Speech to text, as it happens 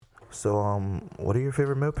So, what are your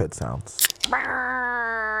favorite moped sounds?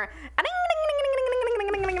 Back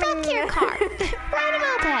to your car. Ride a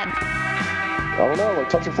moped. I don't know, like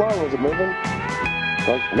touch a flower, was it moving?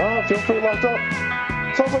 Like, nah, I feel pretty locked up.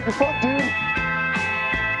 Sounds like you're fucked, dude.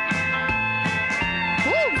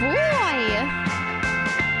 Oh boy.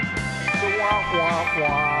 Womp womp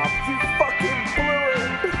womp. You fucking blew it.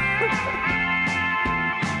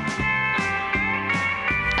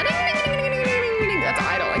 That's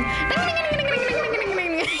idling.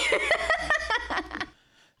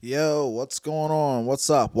 Yo, what's going on? What's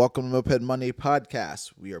up? Welcome to Moped Monday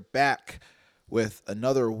Podcast. We are back with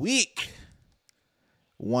another week.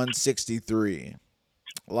 163.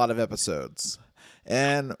 A lot of episodes.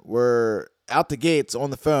 And we're out the gates on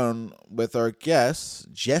the phone with our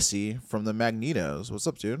guest, Jesse from the Magnetos. What's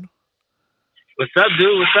up, dude? What's up,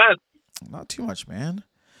 dude? What's up? Not too much, man.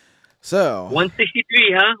 So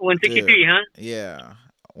 163, huh? 163, dude, huh? Yeah.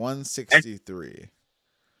 163.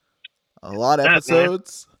 A lot of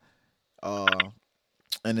episodes.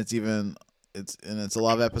 And it's a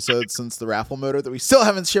lot of episodes since the raffle motor that we still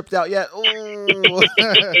haven't shipped out yet. Ooh.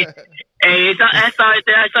 Hey, I saw it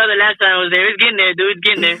there. I saw the last time I was there. It's getting there, dude. It's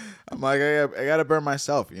getting there. I'm like, I gotta burn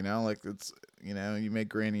myself, like it's, you make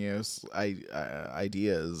grandiose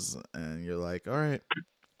ideas, and you're like, all right,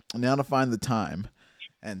 now to find the time,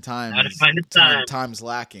 and time's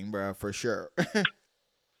lacking, bro, for sure.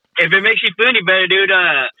 If it makes you feel any better, dude,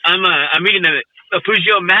 I'm reading a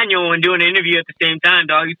Fujio manual and doing an interview at the same time,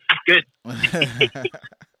 dog. It's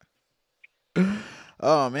good.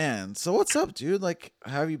 Oh man, so what's up, dude? Like,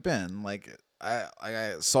 how have you been? Like,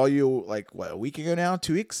 I saw you like what, a week ago now,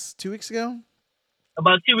 2 weeks ago.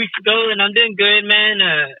 About 2 weeks ago, and I'm doing good, man.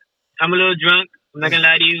 I'm a little drunk. I'm not gonna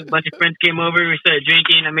lie to you. A bunch of friends came over. We started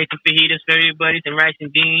drinking. I made some fajitas for everybody, some rice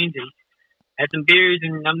and beans, and had some beers,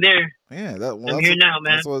 and I'm there. Yeah, I'm here now,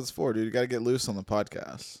 man. That's what it's for, dude. You gotta get loose on the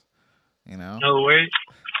podcast. No worries.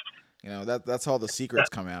 That's how the secrets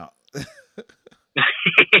come out.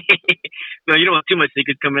 No, you don't want too much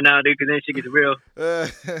secrets coming out, dude, because then shit gets real.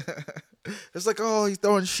 It's like, oh, he's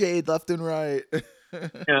throwing shade left and right.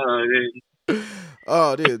 Oh, dude.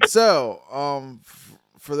 Oh, dude. So,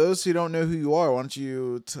 for those who don't know who you are, why don't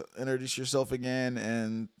you introduce yourself again,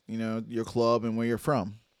 and your club and where you're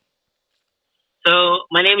from. So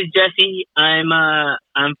my name is Jesse. I'm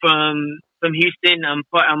from Houston. I'm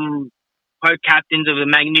part captains of the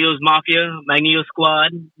Magnetos Mafia, Magneto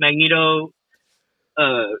Squad, Magneto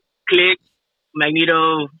Clique,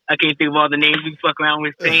 Magneto. I can't think of all the names we fuck around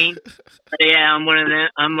with saying. But yeah, I'm one of them.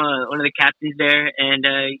 I'm one of the captains there, and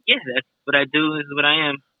yeah, that's what I do. Is what I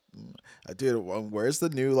am. Dude, where's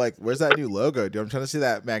that new logo, dude? I'm trying to see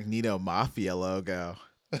that Magneto Mafia logo.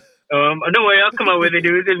 Don't worry, I'll come up with it,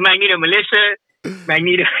 dude. This is Magneto Militia,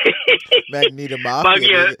 Magneto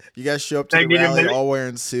Mafia. You guys show up to the rally all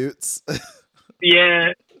wearing suits.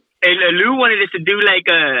 Yeah, and Lou wanted us to do like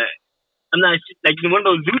I'm not like one of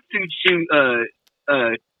those zoot suit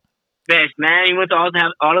vest, man. He wants all of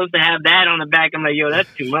us to have that on the back. I'm like, yo, that's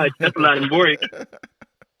too much. That's a lot of work.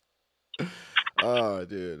 Oh,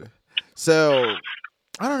 dude. So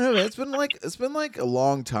I don't know, man. It's been like a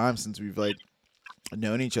long time since we've like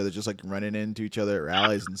known each other, just like running into each other at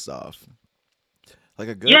rallies and stuff. Like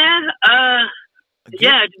a good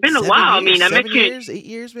it's been a while. I mean, I met you 8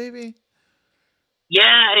 years, maybe. Yeah,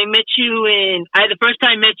 I met you the first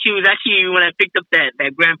time I met you was actually when I picked up that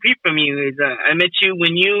Grand Prix from you. I met you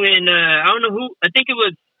when you and I don't know who. I think it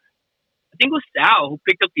was Sal who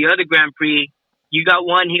picked up the other Grand Prix. You got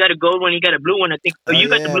one. He got a gold one. He got a blue one. I think. You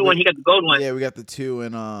got the blue one. He got the gold one. Yeah, we got the two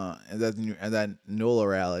in that NOLA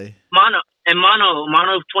rally. Mono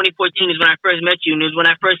 2014 is when I first met you, and it was when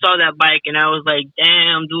I first saw that bike, and I was like,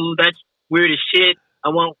 damn, dude, that's weird as shit. I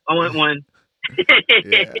want one.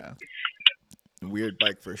 Yeah. Weird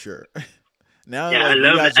bike for sure. Now, yeah, I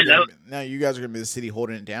love it. Now you guys are gonna be the city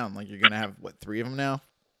holding it down. Like, you're gonna have 3 of them now.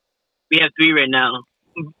 We have 3 right now,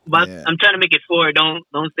 but yeah. I'm trying to make it 4. Don't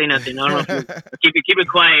say nothing. I don't know. Keep it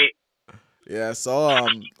quiet. Yeah, I saw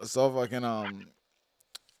fucking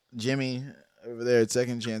Jimmy over there at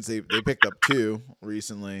Second Chance. They picked up 2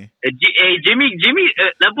 recently. Hey, Jimmy,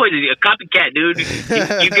 that boy's a copycat, dude.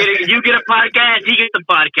 You get a podcast, he gets a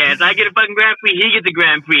podcast. I get a fucking Grand Prix, he gets a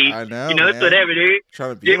Grand Prix. I know, it's whatever, dude.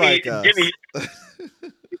 Trying to be like us.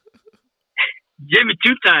 Jimmy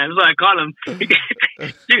 2 times, what I call him.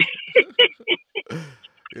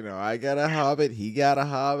 Jimmy. I got a Hobbit, he got a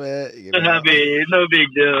Hobbit. Hobbit, no big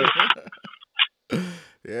deal.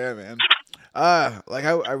 Yeah, man. I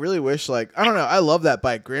really wish, I don't know, I love that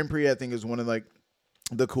bike. Grand Prix, I think, is one of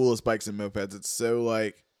the coolest bikes in mopeds. It's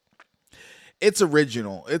so it's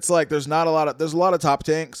original. It's like there's a lot of top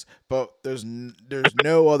tanks, but there's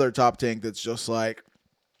no other top tank that's just like,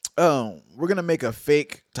 oh, we're gonna make a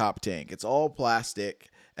fake top tank. It's all plastic,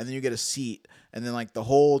 and then you get a seat, and then like the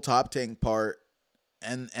whole top tank part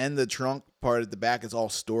and the trunk part at the back is all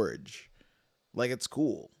storage. Like, it's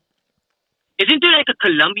cool. Isn't there like a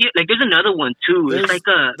Columbia? Like, there's another one too. There's like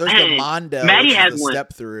a the Mondo. Maddie has one.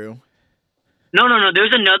 Step through. No.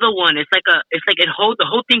 There's another one. It's like the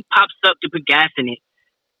whole thing pops up to put gas in it.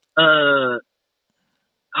 Oh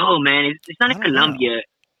man, it's not a Columbia. Know.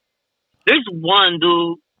 There's one,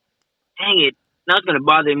 dude. Dang it, now it's gonna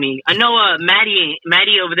bother me. I know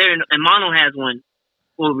Maddie over there in Mono has one.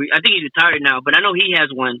 Well, I think he's retired now, but I know he has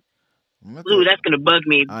one. Ooh, that's gonna bug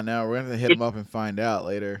me. I know. We're gonna hit him up and find out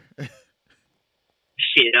later.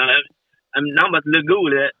 Shit, I'm about to look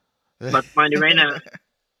Google it. I'm about to find it right now.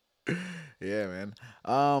 Yeah, man.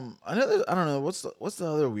 I don't know what's the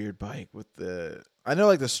other weird bike with the. I know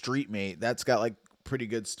like the Street Mate. That's got like pretty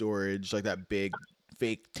good storage, like that big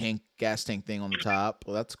fake gas tank thing on the top.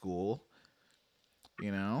 Well, that's cool.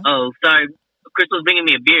 You know. Oh, sorry. Crystal's bringing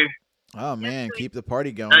me a beer. Oh man, keep the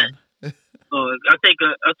party going. I'll take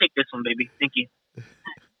this one, baby. Thank you.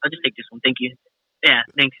 I'll just take this one. Thank you. Yeah,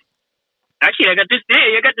 thanks. Actually, I got this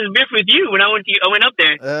beer with you when I went up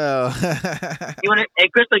there. Oh. Hey,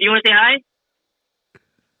 Crystal, do you want to say hi?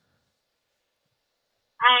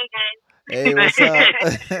 Hi, guys. Hey, what's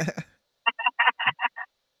up?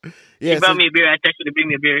 Yeah, he brought me a beer. I texted her to bring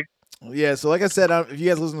me a beer. Yeah, so like I said, if you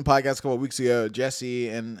guys listened to the podcast a couple of weeks ago, Jesse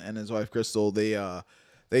and his wife Crystal, they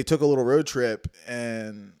took a little road trip,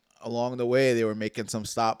 and along the way they were making some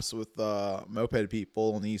stops with moped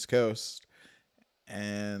people on the East Coast,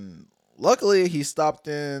 and luckily he stopped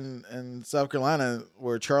in South Carolina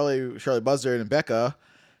where Charlie Buzzard and Becca,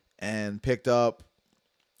 and picked up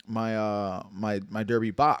my my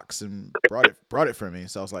Derby box and brought it for me.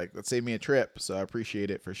 So I was like, that saved me a trip. So I appreciate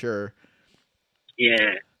it for sure.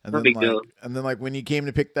 Yeah. And no then big like, deal. and then like when he came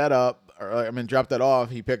to pick that up, drop that off,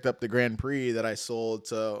 he picked up the Grand Prix that I sold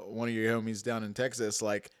to one of your homies down in Texas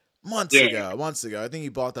like months ago. I think he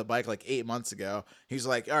bought the bike like 8 months ago. He's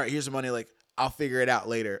like, all right, here's the money. Like, I'll figure it out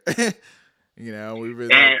later. You know, we've been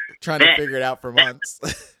trying to figure it out for months.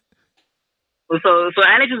 So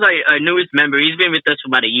Alex is our newest member. He's been with us for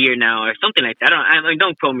about a year now, or something like that.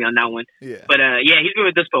 Don't quote me on that one. Yeah. But he's been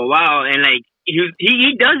with us for a while, and like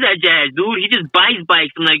he does that jazz, dude. He just buys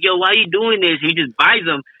bikes. I'm like, yo, why are you doing this? He just buys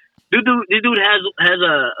them. This dude has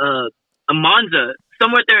a Monza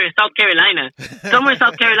somewhere there in South Carolina.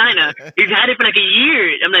 He's had it for like a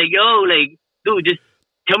year. I'm like, yo, like, dude, just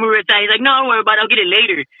tell me where it's at. He's like, no, don't worry about it. I'll get it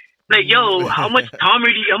later. I'm like, yo, how much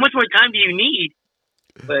more time do you need?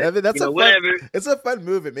 But, I mean, whatever. It's a fun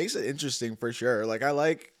move. It makes it interesting for sure. Like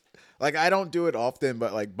I don't do it often,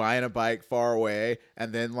 but like buying a bike far away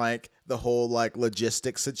and then like the whole like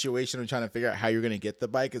logistics situation of trying to figure out how you're going to get the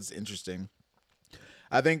bike is interesting.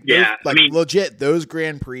 I think legit those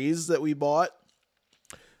Grand Prix that we bought.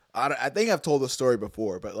 I think I've told the story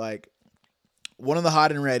before, but like one of the old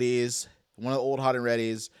Hot and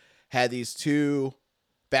Readies had these two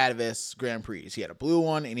Batavis Grand Prix. He had a blue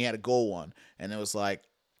one and he had a gold one, and it was like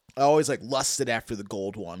I always like lusted after the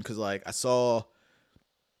gold one because like I saw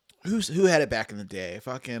who had it back in the day.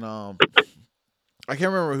 Fucking I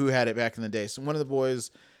can't remember who had it back in the day. So one of the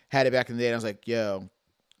boys had it back in the day, and I was like, yo,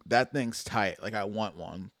 that thing's tight. Like I want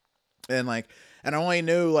one, and I only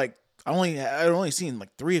knew like I'd only seen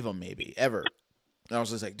like 3 of them maybe ever. And I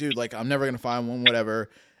was just like, dude, like I'm never gonna find one, whatever.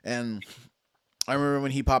 And I remember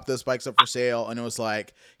when he popped those bikes up for sale, and it was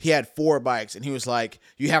like he had 4 bikes, and he was like,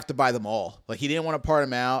 "You have to buy them all." Like he didn't want to part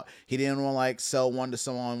them out. He didn't want to like sell one to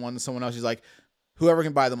someone else. He's like, "Whoever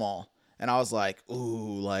can buy them all." And I was like,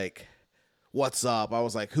 "Ooh, like, what's up?" I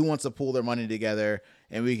was like, "Who wants to pool their money together?"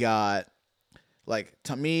 And we got like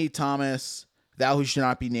me, Thomas, thou who should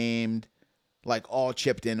not be named, like all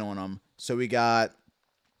chipped in on them. So we got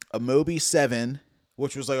a Moby 7.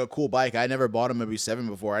 Which was like a cool bike. I never bought a Moby 7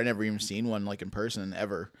 before. I never even seen one like in person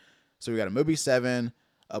ever. So we got a Moby 7,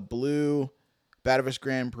 a blue Batavis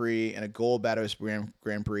Grand Prix, and a gold Batavis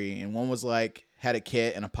Grand Prix. And one was like had a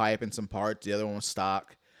kit and a pipe and some parts. The other one was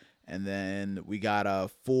stock. And then we got a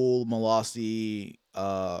full Malossi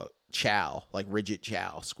chow, like rigid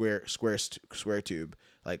chow, square tube,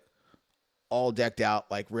 like all decked out,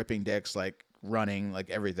 like ripping decks, like running, like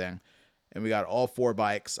everything. And we got all 4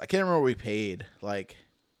 bikes. I can't remember what we paid. Like,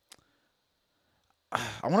 I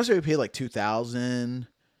want to say we paid like $2,000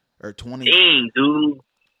 or $20,000. Dang, dude.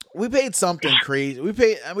 We paid something crazy. We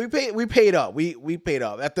paid up. We paid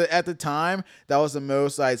up. At the time, that was the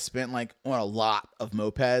most I'd spent like on a lot of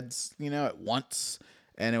mopeds, you know, at once.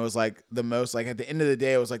 and it was like the most, like at the end of the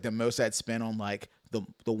day, it was like the most I'd spent on like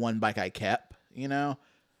the one bike I kept, you know?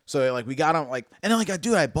 So like we got him like, and then like,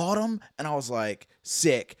 dude, I bought him and I was like,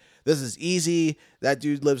 sick. This is easy. That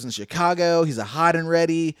dude lives in Chicago. He's a hot and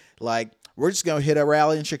ready. Like, we're just going to hit a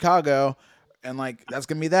rally in Chicago. And like, that's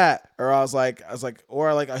going to be that. Or I was like,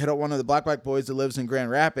 or like I hit up one of the Black Bike boys that lives in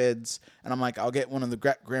Grand Rapids. And I'm like, I'll get one of the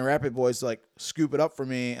Grand Rapids boys to like scoop it up for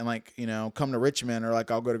me and like, you know, come to Richmond, or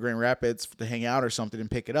like I'll go to Grand Rapids to hang out or something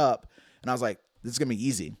and pick it up. And I was like, this is going to be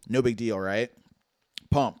easy. No big deal, right?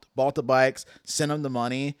 Pumped. Bought the bikes, sent him the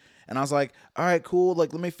money. And I was like, all right, cool.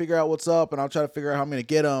 Like, let me figure out what's up, and I'll try to figure out how I'm going to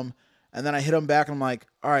get them. And then I hit him back, and I'm like,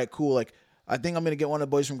 all right, cool. Like, I think I'm going to get one of the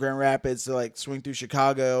boys from Grand Rapids to, like, swing through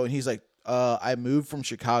Chicago. And he's like, I moved from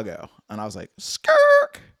Chicago. And I was like,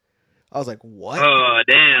 skirk. I was like, what? Oh,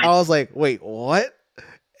 damn. I was like, wait, what?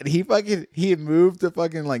 And he had moved to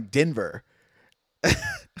fucking, like, Denver.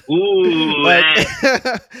 Ooh, like,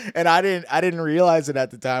 and I didn't realize it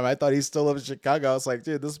at the time. I thought he still lived in Chicago. I was like,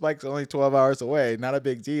 dude, this bike's only 12 hours away. Not a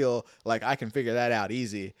big deal. Like, I can figure that out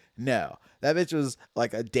easy. No, that bitch was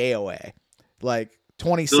like a day away. Like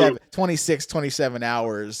 27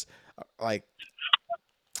 hours. Like,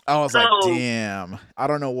 I was like, damn, I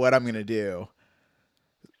don't know what I'm going to do.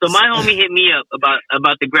 So my homie hit me up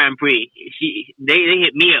about the Grand Prix. They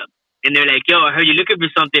hit me up. And they're like, yo, I heard you looking for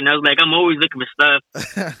something. I was like, I'm always looking for stuff.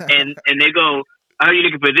 and they go, I heard you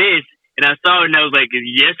looking for this. And I saw it, and I was like,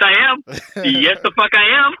 yes, I am. Yes, the fuck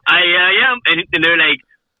I am. I am. And they're like,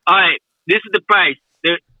 all right, this is the price.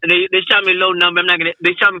 They shot me a low number.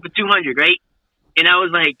 They shot me for 200, right? And I was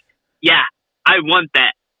like, yeah, I want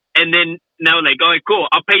that. And then I was like, all right, cool.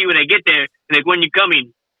 I'll pay you when I get there. And like, when you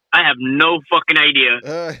coming? I have no fucking idea.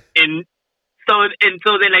 And so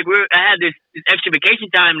then like I had this extra vacation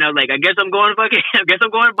time, and I was like, I guess I'm going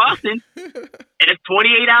to Boston. And it's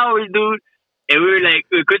 28 hours, dude. And we were like,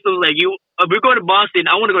 Crystal was like, we're going to Boston.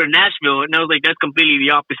 I want to go to Nashville. And I was like, that's completely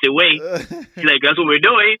the opposite way. She's like, that's what we're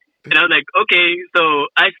doing. And I was like, okay. So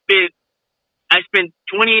I spent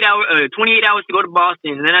 28 hours to go to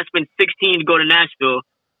Boston, and then I spent 16 to go to Nashville,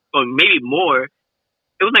 or maybe more.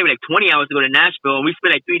 It was maybe like 20 hours to go to Nashville, and we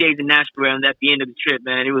spent like 3 days in Nashville, and at the end of the trip,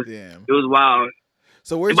 man, it was wild.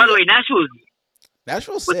 So by the way, Nashville's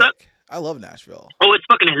what's sick. up? I love Nashville. Oh, it's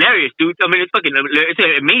fucking hilarious, dude. I mean,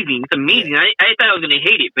 it's amazing. It's amazing. Yeah. I thought I was gonna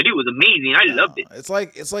hate it, but it was amazing. I loved it. It's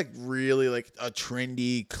like really like a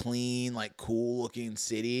trendy, clean, like cool looking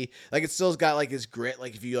city. Like it still's got like its grit.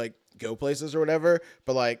 Like if you like go places or whatever,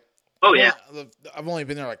 but like. Oh, yeah. I've only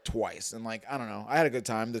been there like twice, and like I don't know, I had a good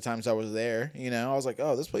time the times I was there. You know, I was like,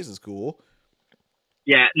 oh, this place is cool.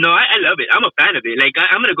 Yeah, no, I love it. I'm a fan of it. Like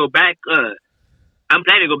I'm gonna go back. I'm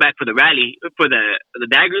planning to go back for the rally, for the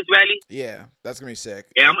Daggers rally. Yeah, that's gonna be sick.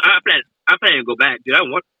 Yeah, I'm planning to go back, dude. I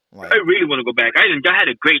really want to go back. I had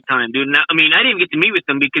a great time, dude. I mean, I didn't get to meet with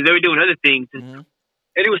them because they were doing other things, and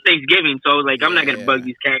it was Thanksgiving, so I was like, I'm not gonna bug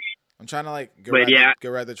these cats. I'm trying to like go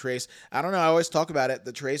ride the Trace. I don't know. I always talk about it.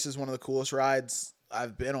 The Trace is one of the coolest rides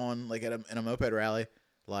I've been on, like in a moped rally.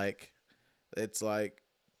 Like it's like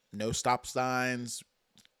no stop signs,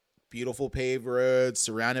 beautiful paved roads,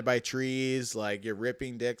 surrounded by trees. Like you're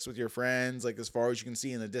ripping dicks with your friends, like as far as you can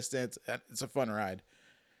see in the distance. It's a fun ride.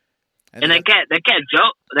 And that cat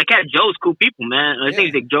Joe's cool people, man. I think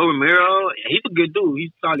it's like Joe Romero. He's a good dude.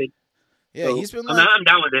 He's solid. Yeah, so, he's been like, I'm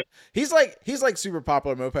down with it. He's like super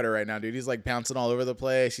popular mopeder right now, dude. He's like bouncing all over the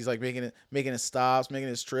place. He's like making his stops, making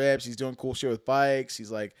his trips. He's doing cool shit with bikes. He's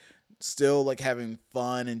like still like having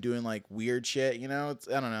fun and doing like weird shit. You know,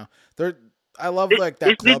 I don't know. I love like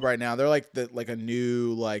that club right now. They're like a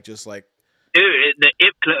new like just like the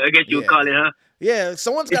IP club, I guess you would call it, huh? Yeah,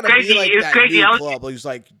 someone's got to be like that new club who's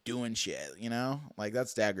like doing shit. You know, like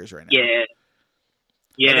that's Daggers right now. Yeah,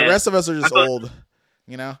 yeah. Like, the rest of us are just old.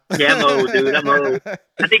 You know? Yeah, I'm old, dude. I'm old.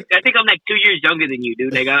 I think I'm like 2 years younger than you,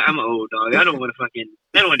 dude. Like I'm an old dog. I don't want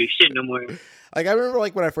to do shit no more. Like I remember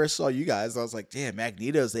like when I first saw you guys, I was like, damn,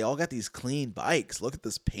 Magnetos, they all got these clean bikes. Look at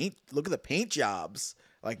this paint. Look at the paint jobs.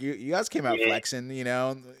 Like you guys came out flexing, you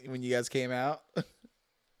know, when you guys came out.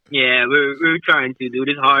 Yeah, we're trying to, dude.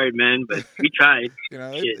 It's hard, man, but we tried. You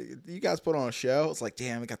know, you guys put on a show. It's like,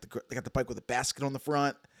 damn, they got the bike with a basket on the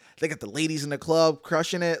front. They got the ladies in the club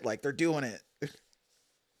crushing it. Like they're doing it.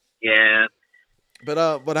 Yeah. But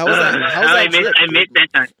how was that? How was that trip? I missed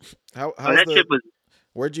that time. That trip was.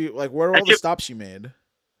 Where'd you like? Where are all the stops you made?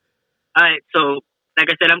 All right, so like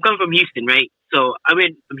I said, I'm coming from Houston, right? So I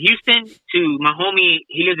went from Houston to my homie.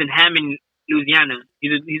 He lives in Hammond, Louisiana.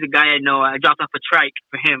 He's a guy I know. I dropped off a trike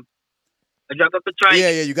for him.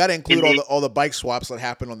 Yeah. You got to include all the bike swaps that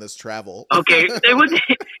happened on this travel. Okay, it was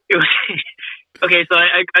okay. So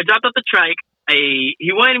I dropped off the trike.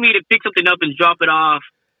 he wanted me to pick something up and drop it off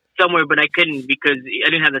somewhere, but I couldn't because I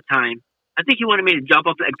didn't have the time. I think he wanted me to drop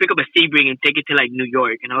off, like, pick up a Sebring and take it to, like, New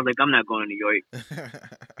York. And I was like, I'm not going to New York,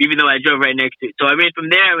 even though I drove right next to it. So I went from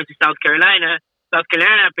there. I went to South Carolina. I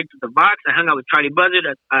picked up the box. I hung out with Charlie Buzzard.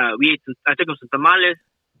 I took him some tamales.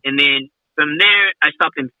 And then from there, I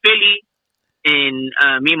stopped in Philly. And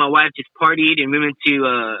me and my wife just partied. And we went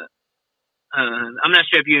to, I'm not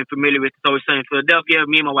sure if you're familiar with It's Always Sunny in Philadelphia.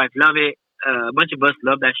 Me and my wife love it. A bunch of us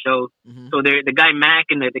love that show. Mm-hmm. So the guy Mac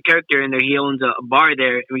and the character in there, he owns a bar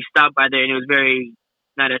there, and we stopped by there, and it was very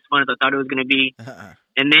not as fun as I thought it was going to be.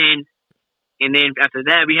 And then after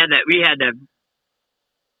that, we had that.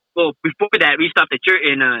 Well, before that, we stopped at your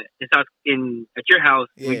at your house.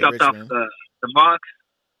 Yeah, we dropped off the box.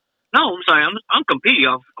 No, I'm sorry, I'm completely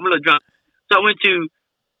off. I'm a little drunk. So I went to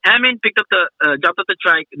Hammond, dropped off the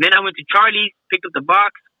trike. And then I went to Charlie's, picked up the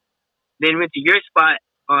box. Then went to your spot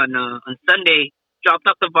on Sunday, dropped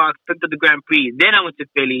off the box, picked up the Grand Prix. Then I went to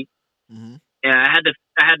Philly. Mm-hmm. And I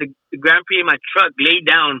had the Grand Prix in my truck laid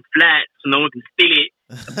down flat so no one can steal it.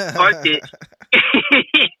 Parked it.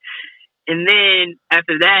 And then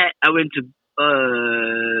after that, I went to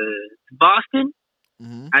Boston.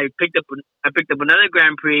 Mm-hmm. I picked up another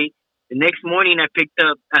Grand Prix. The next morning, I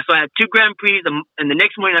had 2 Grand Prix, and the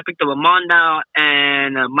next morning I picked up a Mondale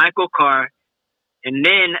and a microcar. And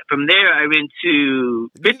then from there, I went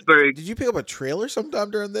to Pittsburgh. Did you pick up a trailer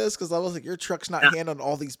sometime during this? Because I was like, your truck's not handling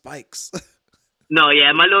all these bikes. No,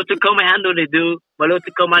 yeah, my little Tacoma handled it, dude. My little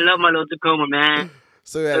Tacoma, I love my little Tacoma, man.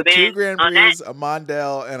 So you had 2 Grand Prix, a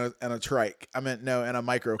Mondale, and a trike. And a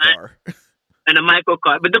microcar. And a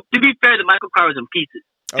microcar. But to be fair, the microcar was in pieces.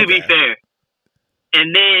 To be fair.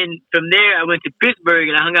 And then from there, I went to Pittsburgh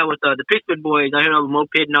and I hung out with the Pittsburgh boys. I heard all the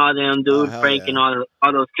Moped and all them, dude, Frank and all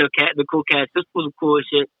those the cool cats. This was cool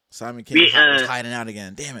shit. Simon King was hiding out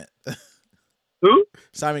again. Damn it. Who?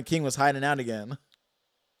 Simon King was hiding out again.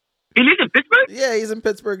 He lives in Pittsburgh? Yeah, he's in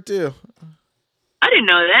Pittsburgh too. I didn't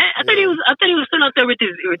know that. I thought he was still out there with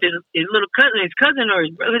his little cousin or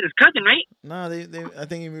his cousin, right? No, I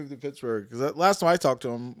think he moved to Pittsburgh because last time I talked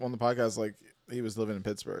to him on the podcast, like he was living in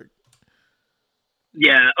Pittsburgh.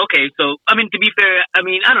 Yeah, okay. So, I mean, to be fair, I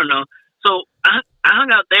don't know. So, I hung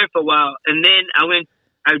out there for a while, and then I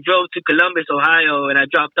drove to Columbus, Ohio, and I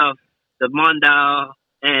dropped off the Mondale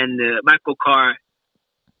and the microcar,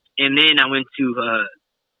 and then I went to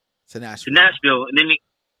Nashville. And then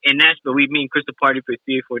in Nashville, me and Crystal partied for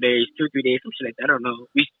 3 or 4 days, 2 or 3 days, some shit like that. I don't know.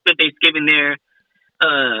 We spent Thanksgiving there.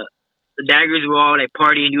 The Daggers were all, like,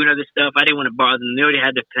 partying, doing other stuff. I didn't want to bother them. They already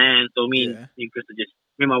had their plans, so me and Crystal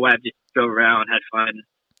me and my wife just drove around, had fun.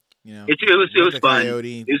 You know, it was fun.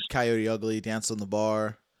 Coyote Ugly danced on the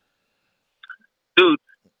bar. Dude,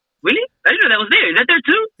 really? I didn't know that was there. Is that there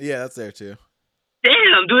too? Yeah, that's there too.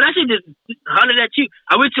 Damn, dude, I should just hollered at you.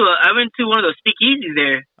 I went to one of those speakeasies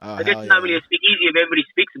there. Oh, I guess it's not really a speakeasy if everybody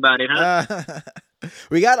speaks about it, huh?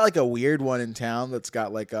 We got like a weird one in town that's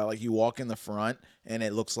got like you walk in the front and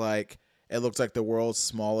it looks like the world's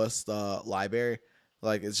smallest library.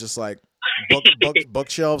 Like it's just like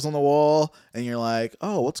bookshelves on the wall, and you're like,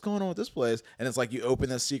 oh, what's going on with this place? And it's like you open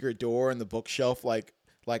this secret door, and the bookshelf like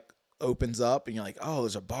opens up, and you're like, oh,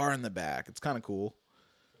 there's a bar in the back. It's kind of cool.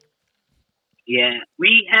 Yeah,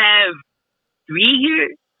 we have 3 here.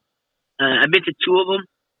 I've been to 2 of them.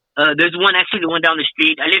 There's one, actually, the one down the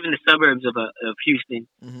street. I live in the suburbs of Houston,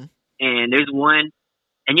 mm-hmm. and there's one.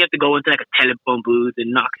 And you have to go into like a telephone booth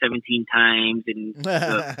and knock 17 times and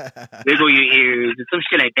wiggle your ears and some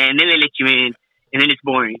shit like that. And then they let you in, and then it's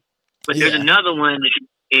boring. But there's another one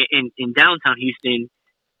in downtown Houston,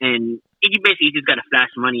 and you basically just got to flash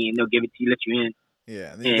money and they'll give it to you, let you in.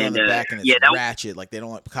 Yeah, and then you go in the back and it's ratchet. Like they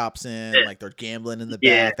don't let cops in. Like they're gambling in the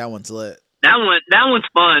back. That one's lit. That one's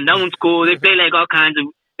fun. That one's cool. They play like all kinds of.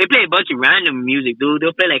 They play a bunch of random music, dude.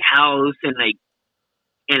 They'll play like house and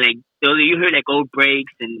you hear like old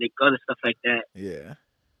breaks and like other stuff like that. Yeah.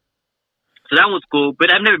 So that one's cool,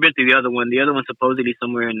 but I've never been to the other one. The other one's supposedly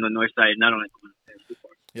somewhere in the north side, and I don't like going there too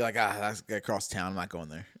far. You're like, that's across town. I'm not going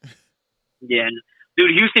there. Yeah,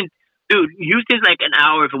 dude. Houston's like an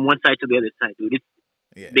hour from one side to the other side, dude.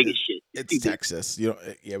 It's big as shit. It's Texas.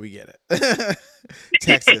 We get it.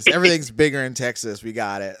 Texas. Everything's bigger in Texas. We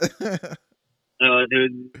got it.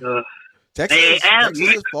 Dude. Texas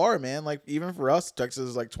is far, man. Like even for us, Texas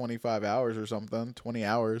is like 25 hours or something. 20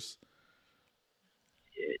 hours.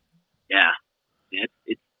 Yeah.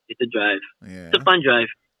 It's a drive. Yeah. It's a fun drive.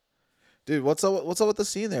 Dude, what's up with the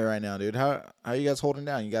scene there right now, dude? How are you guys holding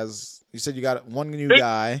down? You said you got one new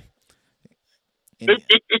guy.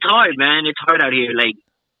 It's hard, man. It's hard out here. Like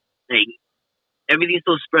everything's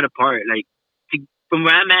so spread apart. Like from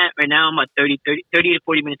where I'm at right now, I'm about 30 to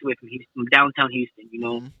 40 minutes away from Houston, from downtown Houston, you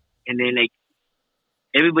know? And then, like,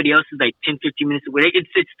 everybody else is, like, 10, 15 minutes away. Like,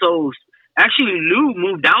 it's so... Actually, Lou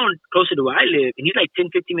moved down closer to where I live, and he's, like, 10,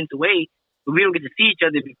 15 minutes away. But we don't get to see each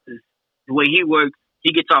other because the way he works,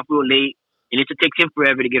 he gets off real late, and it takes him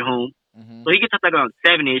forever to get home. So he gets off, like, around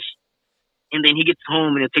 7-ish, and then he gets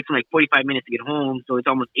home, and it takes him, like, 45 minutes to get home, so it's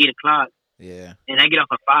almost 8 o'clock. Yeah. And I get off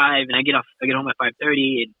at 5, and I get home at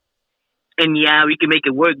 5:30, and yeah, we can make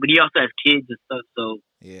it work, but he also has kids and stuff, so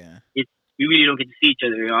yeah, we really don't get to see each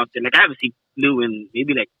other very often. Like, I haven't seen Lou in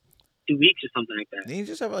maybe, like, 2 weeks or something like that. Didn't you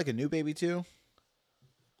just have, like, a new baby, too?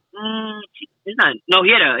 It's not. No,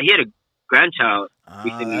 he had a grandchild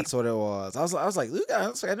recently. That's what it was. I was like,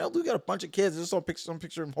 I know Lou got a bunch of kids. I just saw some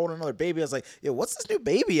picture of him holding another baby. I was like, yo, what's this new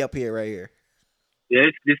baby up here right here? Yeah,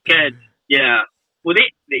 this cat, yeah. Well,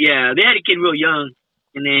 they had a kid real young,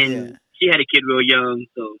 and then she had a kid real young,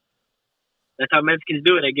 so that's how Mexicans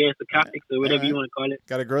do it, I guess, the Catholics or whatever you want to call it.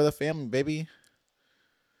 Got to grow the family, baby.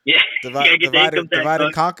 Yeah. Divide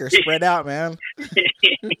and conquer. Spread out, man.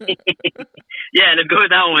 Yeah, let's go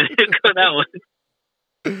with that one.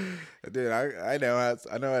 Dude, I know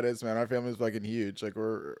how it is, man. Our family's fucking huge. Like,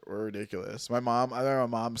 we're ridiculous. I know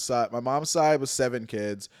my mom's side was 7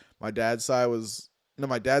 kids. My dad's side was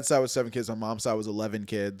 7 kids. My mom's side was 11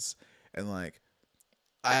 kids. And, like,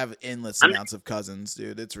 I have endless amounts of cousins,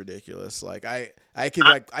 dude. It's ridiculous. Like, I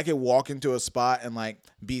could walk into a spot and, like,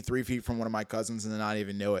 be 3 feet from one of my cousins and then not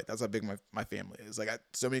even know it. That's how big my family is. Like,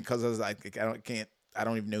 so many cousins, I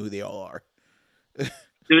don't even know who they all are.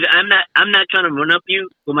 Dude, I'm not trying to run up you,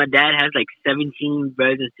 but my dad has like 17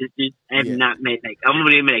 brothers and sisters. I have not met, like, I'm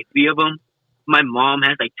only met like 3 of them. My mom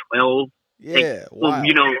has like 12. Yeah, like, well,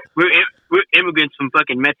 you know, we're immigrants from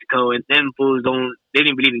fucking Mexico, and them fools they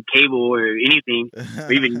didn't believe in cable or anything,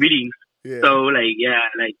 or even reading. Yeah. So like, yeah,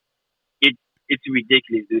 like it's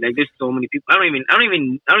ridiculous, dude. Like, there's so many people. I don't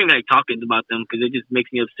even like talking about them because it just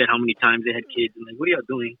makes me upset how many times they had kids. I'm like, what are y'all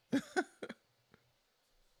doing?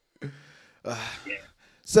 Yeah.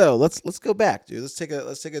 So let's go back, dude. Let's take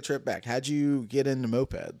a trip back. How'd you get into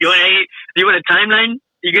mopeds? You want a timeline?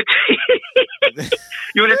 You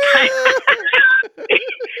want a time?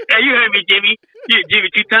 Yeah, you heard me, Jimmy. Jimmy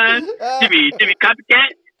 2 times. Jimmy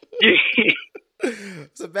copycat.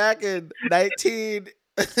 So back in 19.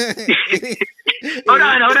 Hold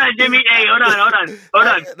on, Jimmy. Hey, hold on.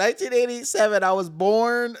 1987, I was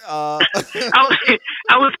born. I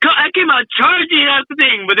came out charging out the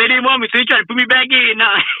thing, but they didn't want me, so they tried to put me back in.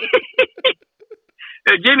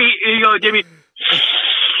 Jimmy, here you go, Jimmy.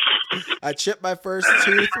 I chipped my first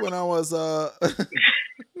tooth when I was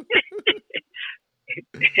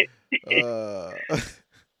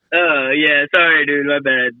yeah, sorry, dude, my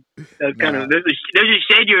bad. That's kind of there's a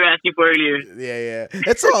shade you were asking for earlier. Yeah.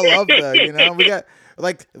 It's all love though, you know. We got,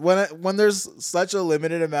 like, when there's such a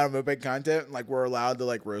limited amount of moped content, like, we're allowed to,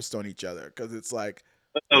 like, roast on each other because it's like.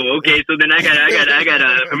 Oh, okay. So then I got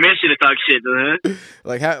permission to talk shit, huh?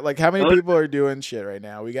 Like how many people are doing shit right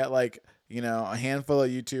now? We got, like, you know, a handful of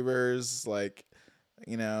YouTubers, like,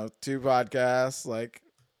 you know, 2 podcasts. Like,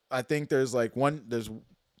 I think there's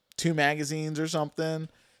 2 magazines or something.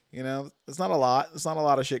 You know, it's not a lot. It's not a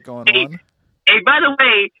lot of shit going on. Hey, by the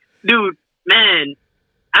way, dude, man,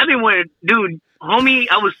 I've been wanting, dude, homie,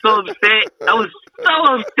 I was so upset. I was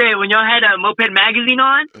so upset when y'all had a Moped magazine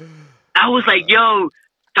on. I was like, yo,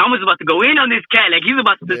 Tom was about to go in on this cat. Like, he's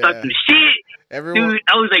about to start some shit. Dude,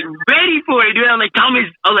 I was like ready for it, dude. I was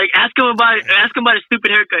like, ask him about a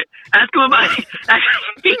stupid haircut. Ask him about it.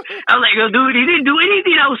 I was like, yo, dude, he didn't do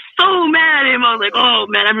anything. I was so mad at him. I was like, oh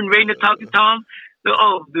man, I've been waiting to talk to Tom. So,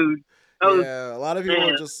 oh, dude. Yeah, a lot of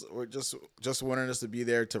people were just wanting us to be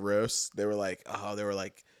there to roast. They were like,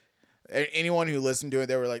 anyone who listened to it,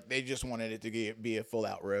 they just wanted it to be a full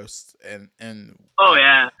out roast. And oh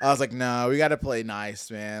yeah, I was like, no, we got to play nice,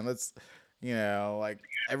 man. Let's, you know, like,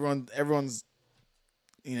 everyone's,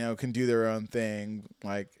 you know, can do their own thing.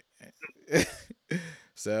 Like,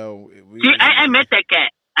 so I met that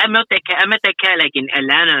cat. I met that cat like in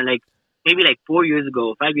Atlanta, like maybe like 4 years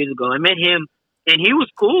ago, 5 years ago. I met him, and he was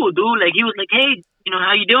cool, dude. Like, he was like, hey, you know,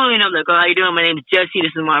 how you doing? I was like, oh, how you doing? My name is Jesse.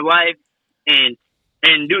 This is my wife. And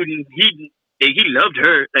dude, he loved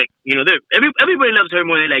her. Like, you know, everybody loves her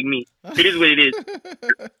more than like me. It is what it is.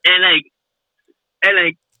 and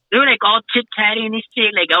they were like all chit chatting and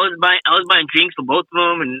shit. Like, I was buying drinks for both of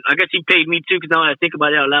them, and I guess he paid me too. Because now I think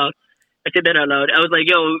about it out loud, I said that out loud. I was like,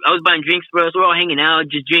 yo, I was buying drinks for us. We're all hanging out,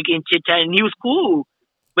 just drinking, chit chatting. He was cool,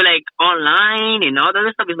 but like online and all the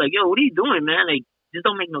other stuff, is like, yo, what are you doing, man? Like, this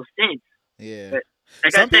don't make no sense. Yeah. But,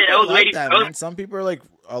 like some I said, I was waiting. Man. Some people are like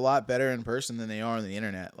a lot better in person than they are on the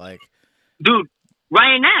internet. Like, dude,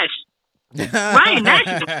 Ryan Nash. Ryan Nash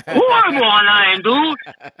is horrible online, dude.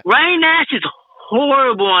 Ryan Nash is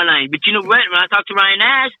horrible online. But you know what? When I talk to Ryan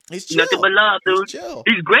Nash, He's chill. nothing but love, dude. He's chill.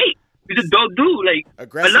 He's great. He's a dope dude. Like,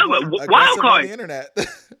 Aggressive, I love it. Wild on card. the internet.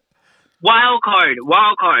 Wild card.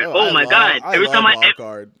 Oh my God. Every time I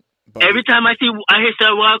hear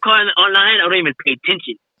some wild card online, I don't even pay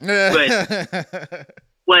attention. But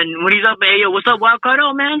when he's up, hey, yo, what's up, wild card?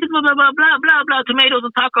 Oh man, blah blah blah blah blah blah. Tomatoes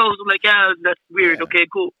and tacos. I'm like, yeah, that's weird. Yeah. Okay,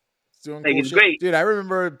 cool. It's doing like, cool it's shit. Great, dude. I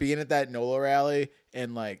remember being at that NOLA rally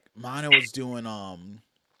and like Mono was doing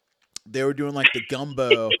they were doing like the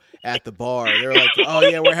gumbo at the bar. They were like, oh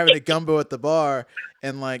yeah, we're having a gumbo at the bar,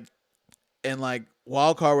 and like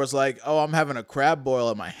Wildcard was like, oh, I'm having a crab boil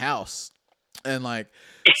at my house, and like,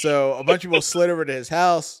 so a bunch of people slid over to his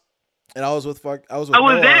house, and I was with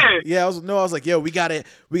Noah. There. Yeah, I was like, yo, we gotta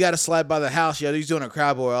slide by the house. Yeah, he's doing a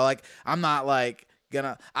crab boil. Like, I'm not like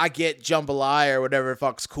I get jambalaya or whatever the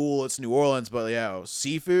fuck's cool. It's New Orleans, but yo,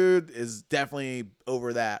 seafood is definitely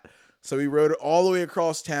over that. So we rode all the way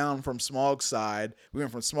across town from Smogside. We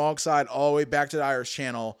went from Smogside all the way back to the Irish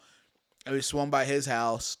Channel, and we swung by his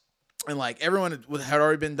house. And like everyone had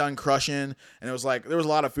already been done crushing, and it was like there was a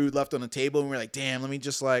lot of food left on the table, and we were like, damn, let me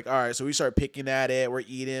just like, all right. So we started picking at it. We're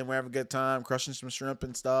eating, we're having a good time, crushing some shrimp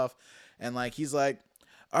and stuff. And like he's like,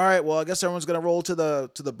 all right, well, I guess everyone's gonna roll to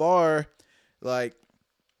the bar. Like,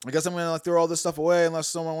 I guess I'm gonna like throw all this stuff away unless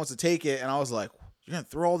someone wants to take it. And I was like, you're gonna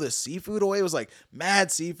throw all this seafood away? It was like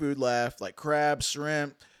mad seafood left, like crab,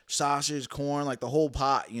 shrimp, sausage, corn, like the whole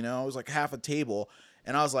pot. You know, it was like half a table.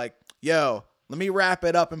 And I was like, yo, let me wrap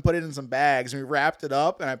it up and put it in some bags. And we wrapped it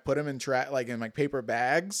up and I put them in paper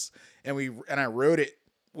bags. And I rode it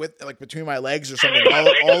with like between my legs or something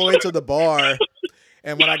all the way to the bar.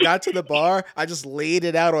 And when I got to the bar, I just laid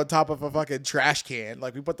it out on top of a fucking trash can.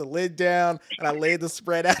 Like we put the lid down and I laid the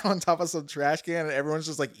spread out on top of some trash can and everyone's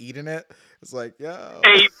just like eating it. It's like, yo.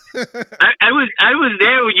 Hey, I was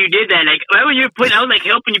there when you did that. Like right when you I was like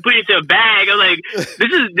helping you put it into a bag. I was like,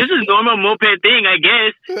 this is normal moped thing, I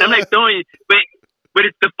guess. I'm like throwing, but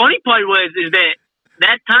it's the funny part is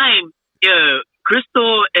that time,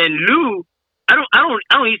 Crystal and Lou. I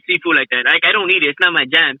don't eat seafood like that. Like I don't eat it. It's not my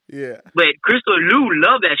jam. Yeah. But Crystal and Lou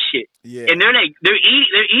love that shit. Yeah. And they're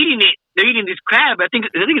eating it. They're eating this crab. I think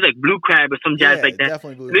it's like blue crab or some jazz like that.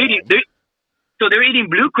 Definitely blue So they're eating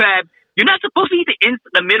blue crab. You're not supposed to eat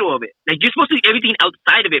the middle of it. Like you're supposed to eat everything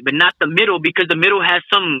outside of it, but not the middle because the middle has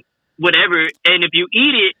some whatever. And if you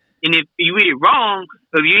eat it, and if you eat it wrong,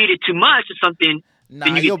 or if you eat it too much or something,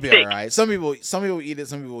 then you'll be all right. Some people eat it,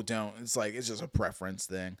 some people don't. It's like it's just a preference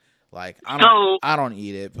thing. Like I don't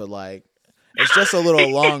eat it, but like it's just a little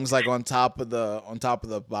lungs like on top of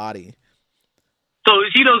the body. So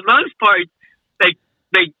you see those lungs parts, like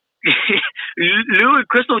Lou and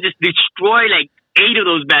Crystal just destroy like 8 of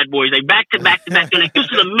those bad boys, like back to back to back. They're like, this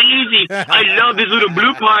is amazing. I love this little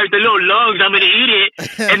blue part, the little lungs. I'm gonna eat it.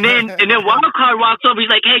 And then Wildcard walks over. He's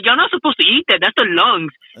like, hey, y'all not supposed to eat that. That's the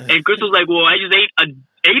lungs. And Crystal's like, well, I just ate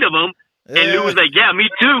 8 of them. And Lou was like, yeah, me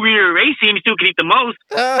too. We were racing. We still can eat the most.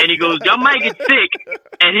 And he goes, y'all might get sick.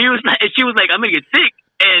 And she was like, I'm going to get sick.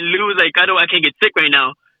 And Lou was like, I can't get sick right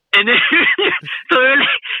now. And then, so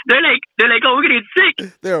they're like, oh, we're going to get sick.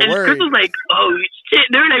 They're and worried. Crystal's like, oh, shit.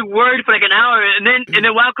 They're like worried for like an hour. And then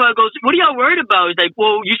Wildcard goes, what are y'all worried about? He's like,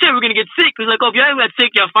 well, you said we're going to get sick. He's like, oh, if y'all got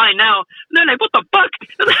sick, y'all fine now. And they're like, what the fuck?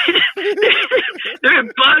 They're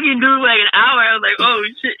bugging dude for like an hour. I was like, oh,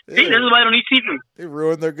 shit. See, this is why I don't eat seafood. They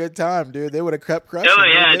ruined their good time, dude. They would have kept crushing. Oh,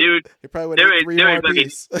 yeah, dude. They probably would have ate 3 more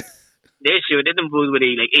apiece. They should. They them fools would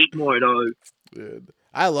eat like 8 more, dog. Dude.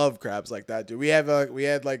 I love crabs like that, dude. We had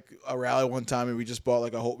like a rally one time and we just bought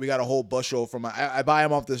like we got a whole bushel from I buy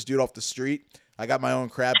them off this dude off the street. I got my own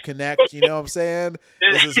Crab Connect, you know what I'm saying?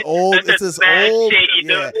 It's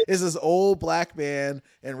this old black man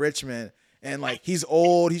in Richmond, and like he's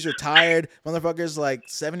old, he's retired, motherfucker's like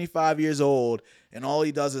 75 years old, and all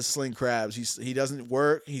he does is sling crabs. He doesn't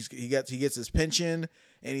work. He gets his pension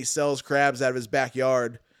and he sells crabs out of his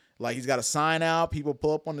backyard. Like he's got a sign out. People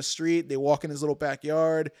pull up on the street. They walk in his little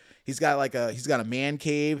backyard. He's got a man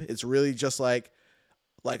cave. It's really just like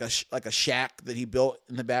a shack that he built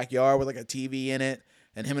in the backyard with like a TV in it.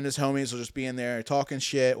 And him and his homies will just be in there talking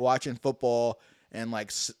shit, watching football, and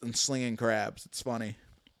like slinging crabs. It's funny.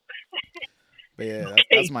 But yeah,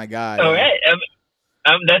 that's my guy. All right.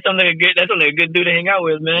 That's only a good dude to hang out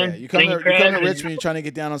with, man. Yeah, you come to Richmond, you're trying to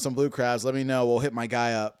get down on some blue crabs. Let me know. We'll hit my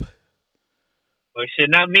guy up. Well, shit,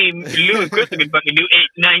 not me. Lou and Crystal can fucking do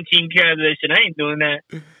 19 crabs of that shit. I ain't doing that.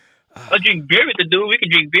 I'll drink beer with the dude. We can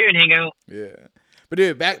drink beer and hang out. Yeah. But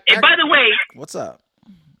dude, back. And by the way, what's up?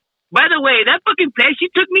 By the way, that fucking place you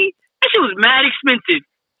took me, That shit was mad expensive.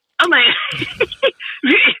 I'm like,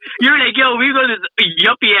 you're like, yo, we go to this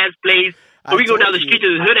yuppie ass place, or we go down the street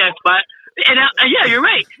to the hood ass spot. And yeah, you're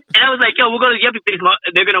right. And I was like, yo, we'll go to the yuppie place.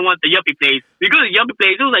 They're gonna want the yuppie place. We go to the yuppie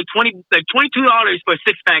place. It was like $22 for a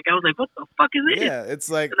 6-pack. I was like, what the fuck is this? Yeah, it's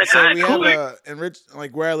like, so we cool. have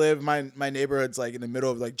like where I live, my neighborhood's like in the middle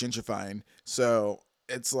of like gentrifying. So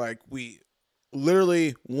it's like we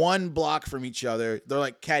literally one block from each other. They're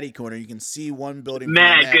like catty corner. You can see one building from the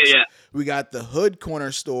next. Good, yeah. We got the Hood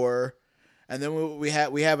corner store. And then we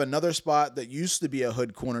have another spot that used to be a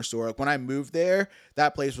Hood corner store. Like when I moved there,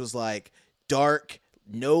 that place was like dark,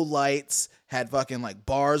 no lights, had fucking like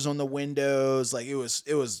bars on the windows. Like it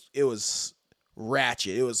was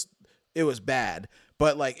ratchet. It was bad.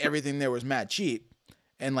 But like everything there was mad cheap.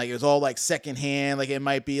 And like it was all like secondhand. Like it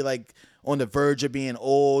might be like on the verge of being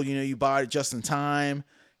old. You know, you bought it just in time.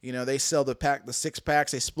 You know, they sell the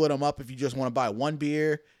 6-packs. They split them up if you just want to buy one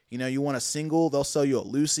beer. You know, you want a single, they'll sell you a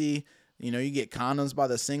Lucy. You know, you get condoms by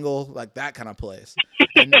the single, like that kind of place.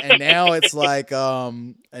 And now it's like,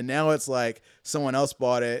 someone else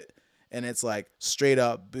bought it, and it's like straight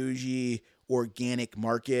up bougie organic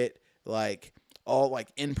market, like all like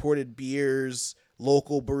imported beers,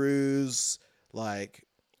 local brews, like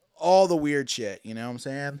all the weird shit. You know what I'm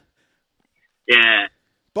saying? Yeah.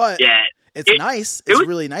 But yeah, it's nice. It's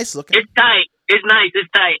really nice looking. It's tight. It's nice.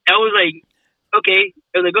 It's tight. I was like, okay.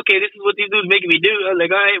 I was like, okay, this is what these dudes making me do. I was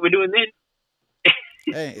like, all right, we're doing this.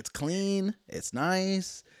 Hey, it's clean. It's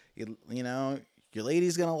nice. You know, your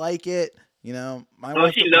lady's gonna like it. You know, my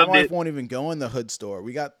wife won't even go in the Hood store.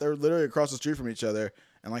 They're literally across the street from each other,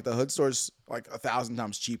 and like the Hood store's like 1,000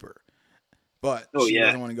 times cheaper. But she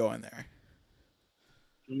doesn't want to go in there.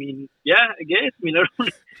 I mean, yeah, I guess. I mean,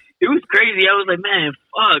 it was crazy. I was like, man,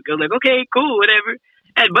 fuck. I was like, okay, cool, whatever.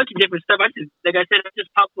 I had a bunch of different stuff. Like I said, I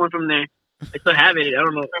just popped one from there. I still have it. I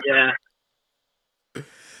don't know. Yeah.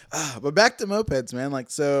 But back to mopeds, man. Like,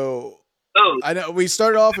 so I know we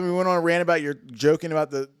started off and we went on a rant about your joking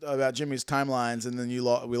about Jimmy's timelines, and then we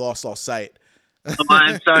lost all sight. Oh,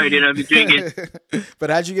 I'm sorry, dude. I've been drinking. But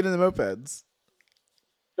how'd you get into mopeds?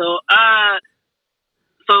 So I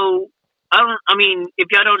mean, if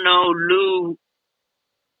y'all don't know,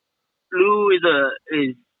 Lou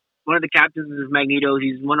is one of the captains of Magneto.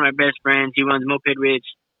 He's one of my best friends. He runs Moped Rich.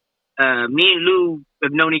 Me and Lou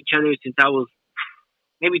have known each other since I was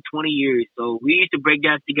maybe 20 years. So we used to break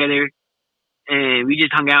dance together, and we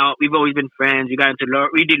just hung out. We've always been friends. We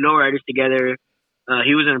did lowriders together.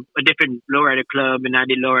 He was in a different lowrider club, and I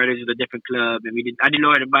did lowriders with a different club. And I did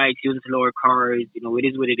lowrider bikes. He was into lower cars. You know, it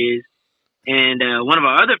is what it is. And one of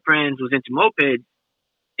our other friends was into mopeds,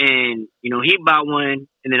 and you know, he bought one,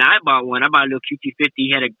 and then I bought one. I bought a little QT50.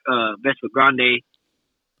 He had a Vespa Grande,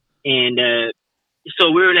 and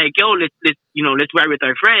so we were like, yo, let's ride with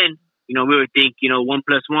our friend. You know, we would think, 1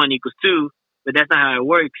 + 1 = 2, but that's not how it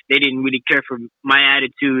works. They didn't really care for my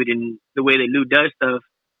attitude and the way that Lou does stuff.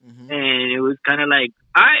 Mm-hmm. And it was kind of like,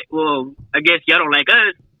 all right, well, I guess y'all don't like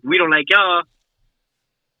us. We don't like y'all.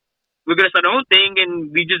 We're going to start our own thing.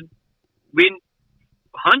 And we went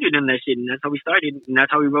 100 in that shit. And that's how we started. And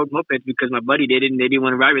that's how we rode mopeds, because my buddy did it and they didn't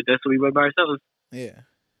want to ride with us. So we rode by ourselves. Yeah.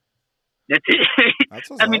 That's it. That's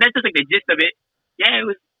that's just like the gist of it. Yeah,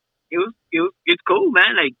 it's cool,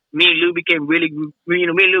 man. Like, me and Lou became me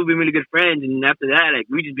and Lou became really good friends, and after that, like,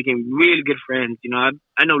 we just became really good friends. You know,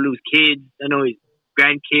 I know Lou's kids, I know his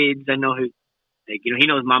grandkids, I know his, like, he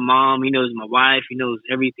knows my mom, he knows my wife, he knows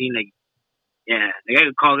everything. Like, yeah, like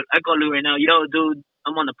I call Lou right now, yo, dude,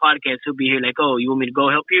 I'm on the podcast. He'll be here. Like, oh, you want me to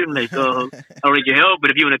go help you? I'm like, oh, I don't need your help,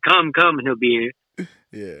 but if you want to come, and he'll be here.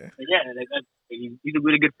 Yeah, but yeah, like, he's a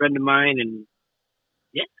really good friend of mine, and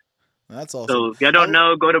yeah. That's awesome. So if y'all don't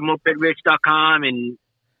know, go to mopedrich.com and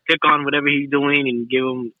click on whatever he's doing and give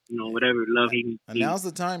him, whatever love he can. And now's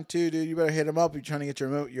the time too, dude. You better hit him up. You're trying to get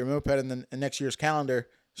your moped in next year's calendar.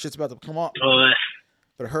 Shit's about to come up.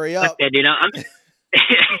 Better hurry up. That, dude.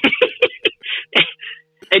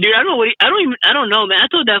 Hey, dude, I don't know, man. I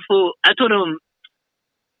told him, I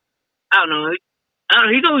don't know.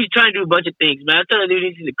 He's always trying to do a bunch of things, man. I told him, dude, he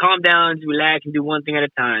needs to calm down, relax, and do one thing at a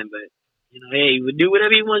time. But hey, he would do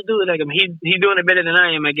whatever he wants to do. Like, I mean, he's doing it better than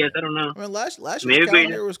I am, I guess. I don't know. I mean, last year's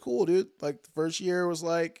calendar was cool, dude. Like, the first year was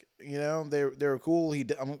like, they were cool.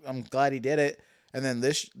 I'm glad he did it. And then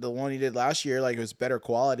the one he did last year, like, it was better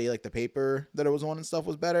quality. Like, the paper that it was on and stuff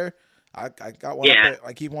was better. I got one. Yeah.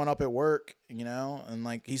 I keep one up at work, and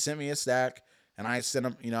like, he sent me a stack, and I sent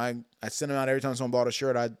him. I sent him out every time someone bought a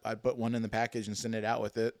shirt. I put one in the package and send it out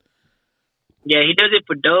with it. Yeah, he does it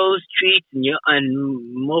for those treats and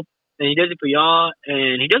he does it for y'all,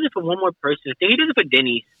 and he does it for one more person. I think he does it for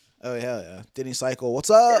Denny's. Oh yeah. Denny Cycle, what's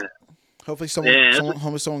up? Yeah. Hopefully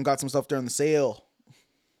someone got some stuff during the sale.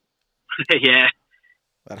 Yeah.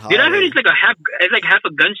 That Dude, I heard holiday. it's like half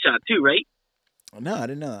a gun shop too, right? No, I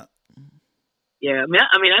didn't know that. Yeah, I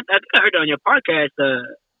think I heard it on your podcast.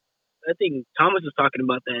 I think Thomas was talking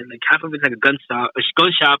about that. Like half of it's like a gun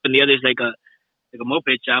shop, and the other is like a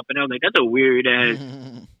moped shop. And I was like, that's a weird ass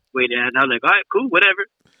way to. And I was like, all right, cool, whatever.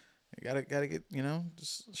 You gotta get,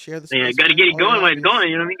 just share the. Yeah, space, got to man. get it All going your when it's hobbies. going.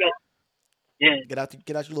 You know what I mean? Yeah.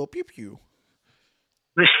 Get out your little pew pew.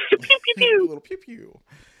 Pew, pew, pew. Little pew pew.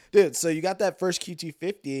 Dude, so you got that first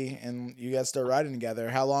QT50 and you guys start riding together.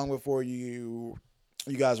 How long before you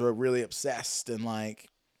guys were really obsessed and like,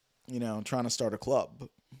 trying to start a club?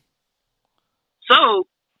 So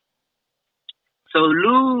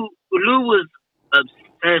Lou was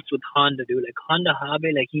obsessed with Honda, dude. Like Honda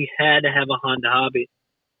Hobby, like he had to have a Honda Hobby.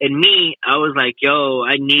 And me, I was like, yo,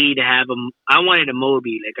 I need to have I wanted a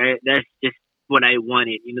Moby. Like that's just what I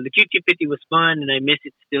wanted. The QT50 was fun, and I miss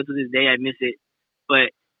it still to this day. I miss it,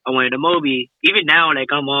 but I wanted a Moby. Even now,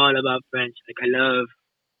 like I'm all about French. Like I love,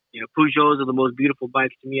 Peugeots are the most beautiful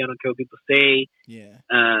bikes to me. I don't care what people say. Yeah.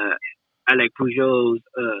 I like Peugeots.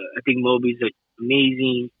 I think Mobys are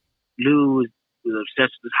amazing. Lou was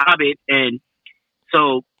obsessed with Hobbit, and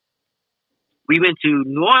so we went to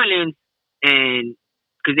New Orleans, and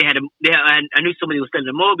because I knew somebody was selling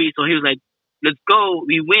a Moby, so he was like, "Let's go."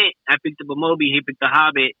 We went. I picked up a Moby. He picked the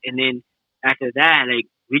Hobbit, and then after that, like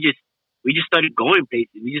we just started going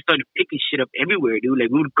places. We just started picking shit up everywhere, dude.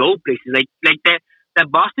 Like we would go places, like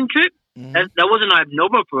that Boston trip. Mm-hmm. That wasn't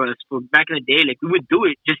abnormal for us for back in the day. Like we would do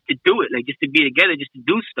it just to do it, like just to be together, just to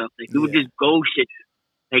do stuff. Like we would just go shit.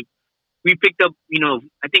 Like we picked up,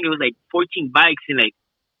 I think it was like 14 bikes in like,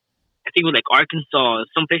 I think it was like Arkansas,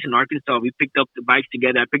 someplace in Arkansas. We picked up the bikes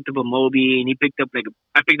together. I picked up a Moby, and I picked up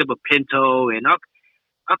a Pinto, and all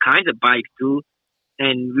kinds of bikes, dude.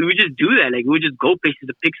 And we would just do that. Like we would just go places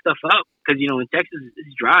to pick stuff up because in Texas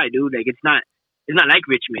it's dry, dude. Like it's not like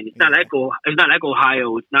Richmond. It's not like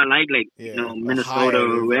Ohio. It's not like Minnesota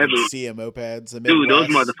or wherever. CM mopeds, dude. Those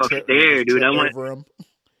motherfuckers there, dude.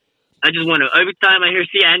 I just want to. Every time I hear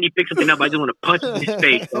Andy pick something up, I just want to punch him in his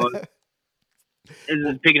face, dog. And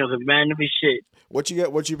just picking up some random shit. What you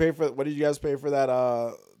pay for? What did you guys pay for that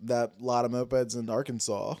lot of mopeds in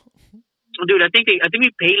Arkansas? Dude, I think we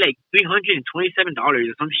paid like $327 or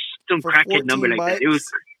some crackhead number like bikes? that.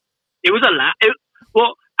 It was a lot.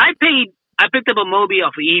 I picked up a Moby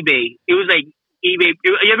off of eBay. It was like eBay.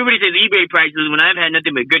 Everybody says eBay prices. When I've had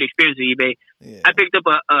nothing but good experience with eBay, I picked up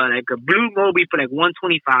a blue Moby for like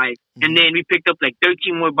 $125, and then we picked up like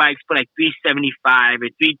 13 more bikes for like $375 or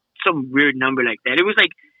some weird number like that. It was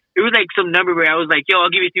like some number where I was like, yo,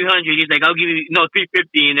 I'll give you 300. He's like, I'll give you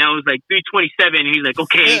 350, and I was like 327. And he's like,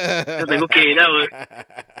 okay. I was like, okay, that was.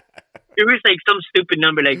 It was like some stupid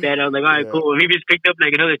number like that. I was like, all right, cool. And he just picked up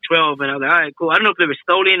like another 12, and I was like, all right, cool. I don't know if they were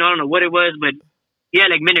stolen. I don't know what it was, but he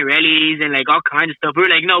had like Minarellis and like all kinds of stuff. We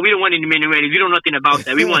were like, no, we don't want any Minarellis. We know nothing about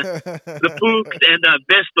that. We want the Pooks and the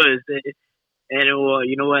Vespas. And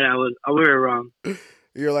you know what? we were wrong.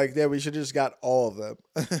 You're like, yeah, we should have just got all of them.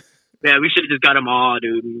 Yeah, we should have just got them all,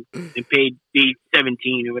 dude, and paid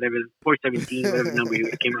 $17 or whatever, $417, whatever number he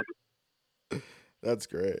came up with. That's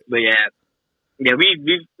great. But yeah,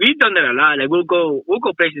 we've done that a lot. Like we'll go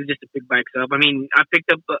places just to pick bikes up. I mean, I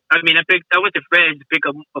went to Fred's to pick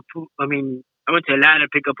up I went to Atlanta to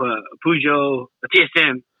pick up a Peugeot, a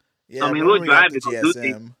TSM. Yeah, I mean, we'll drive it.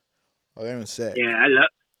 TSM. Oh, they're sick. Yeah,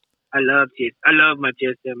 I love my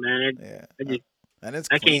TSM, man. And it's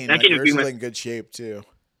I clean. can't yours is in good shape too.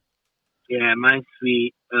 Yeah, mine's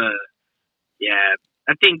sweet. Yeah,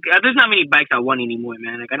 I think there's not many bikes I want anymore,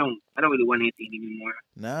 man. Like I don't really want anything anymore.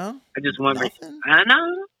 No, I just want nothing?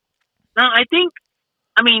 No. I think,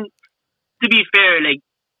 I mean, to be fair, like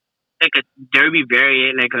a derby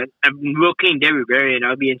variant, like a real clean derby variant,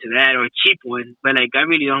 I'll be into that, or a cheap one. But like I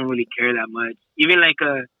really don't care that much. Even like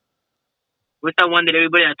what's that one that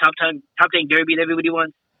everybody at Top Tank Derby that everybody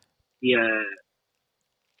wants?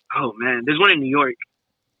 Oh man, there's one in New York.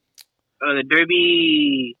 The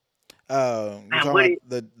Derby. Oh, you're talking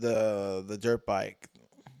about the dirt bike.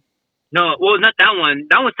 No, well, not that one.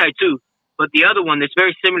 That one's Type 2. But the other one that's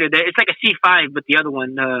very similar. It's like a C5, but the other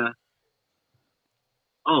one.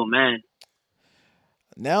 Oh man.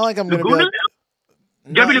 Now, like I'm gonna Laguna?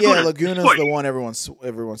 be like, Laguna. Yeah, Laguna's Sport. the one everyone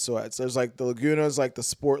sweats. There's like the Laguna's like the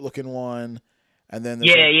sport looking one, and then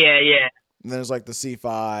there's yeah. And there's like the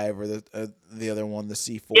C5 or the other one, the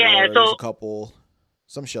C4. Yeah, so there's a couple,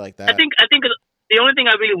 some shit like that. I think the only thing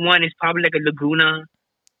I really want is probably like a Laguna,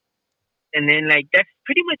 and then like that's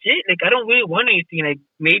pretty much it. Like I don't really want anything. Like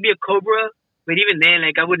maybe a Cobra, But even then,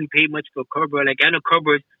 like I wouldn't pay much for Cobra. Like I know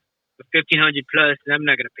Cobra's for 1,500 plus, and I'm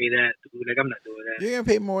not gonna pay that, dude. Like I'm not doing that. You're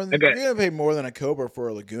gonna pay more than a Cobra for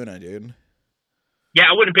a Laguna, dude. Yeah,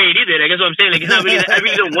 I wouldn't pay it either. Like that's what I'm saying. Like it's not really. I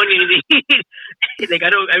really don't want anything. Like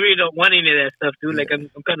I really don't want any of that stuff, dude. Like I'm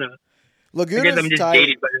kind of. Laguna's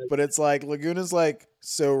tight, but it's like Laguna's like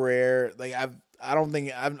so rare. Like I don't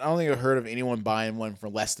think I've heard of anyone buying one for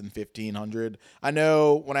less than 1,500. I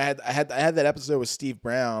know when I had that episode with Steve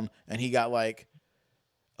Brown, and he got like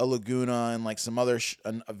a Laguna and like some other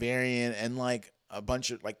a variant and like a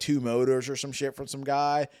bunch of like 2 motors or some shit from some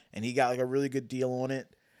guy, and he got like a really good deal on it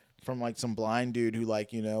from like some blind dude who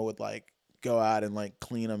like would like go out and like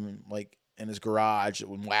clean them like in his garage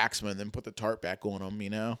and wax them and then put the tarp back on them,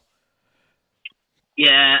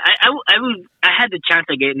 Yeah, I had the chance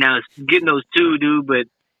of getting those too, dude, but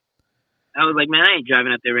I was like, man, I ain't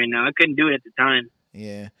driving out there right now. I couldn't do it at the time.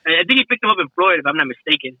 Yeah, I think he picked them up in Florida, if I'm not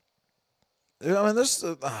mistaken. I mean,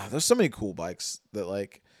 there's so many cool bikes that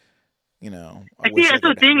like, I think that's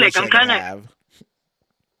the thing. Like I'm kind of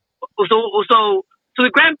so the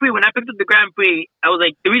Grand Prix. When I picked up the Grand Prix, I was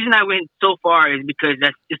like, the reason I went so far is because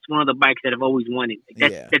that's just one of the bikes that I've always wanted.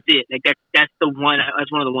 Like, that's it. Like that's the one.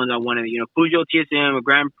 That's one of the ones I wanted. Peugeot TSM or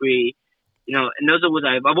Grand Prix. And those are what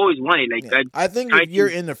I've always wanted. Like I think if you're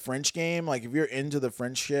in the French game, like if you're into the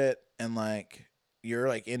French shit and like you're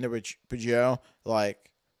like into Peugeot, like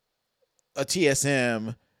a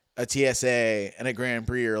TSM, a TSA, and a Grand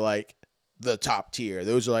Prix are like the top tier.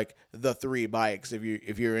 Those are like the 3 bikes if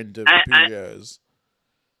you're into Peugeots.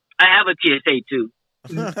 I have a TSA too.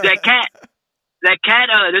 That cat.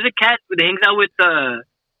 There's a cat that hangs out with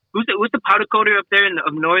who's the powder coater up there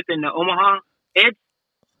up north in Omaha.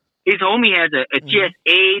 His homie has a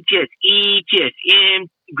TSA, TSE, TSM,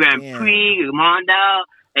 Grand Prix, Mondale,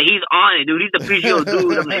 and he's on it, dude. He's a Peugeot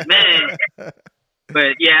dude. I'm like, man.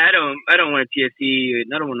 But yeah, I don't want a TSE.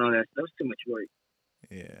 I don't want all that. That was too much work.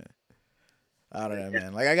 Yeah. I don't know,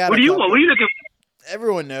 man. Like I got. What do you want? What are you looking for?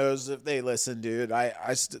 Everyone knows if they listen, dude. I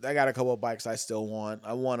got a couple of bikes I still want.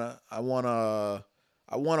 I want a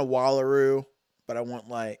Wallaroo, but I want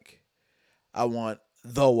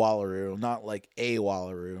the Wallaroo, not like a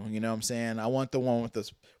Wallaroo. You know what I'm saying? I want the one with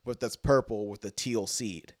this purple with the teal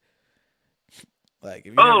seat. Like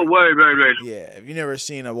word. Yeah, if you never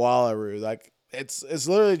seen a Wallaroo, like it's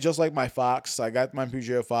literally just like my Fox. I got my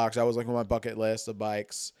Peugeot Fox. I was like on my bucket list of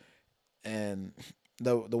bikes, and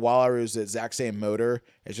the Wallaroo is the exact same motor.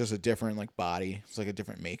 It's just a different like body. It's like a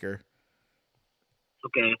different maker.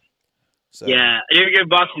 Okay. So yeah, your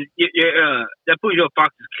box is that Peugeot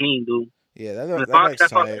Fox is clean, dude. Yeah, that bike's tight.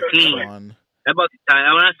 Fun. That box is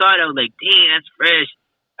tight. When I saw it, I was like, "Dang, that's fresh."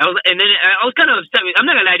 I was kind of upset with. I'm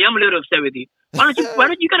not gonna lie to you. I'm a little upset with you. Why don't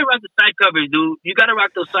you gotta rock the side covers, dude? You gotta rock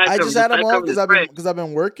those side covers. I just had them on because I've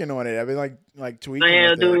been working on it. I've been like tweaking.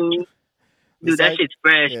 Yeah, dude. Dude, that shit's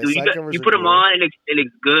fresh, dude. You put them on, it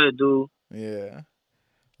looks good, dude. Yeah,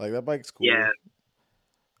 like that bike's cool. Yeah,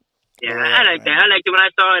 I like that. I liked it when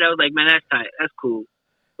I saw it. I was like, man, that's tight. That's cool.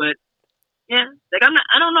 But yeah, like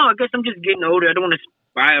I don't know. I guess I'm just getting older. I don't want to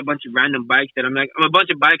buy a bunch of random bikes that I'm a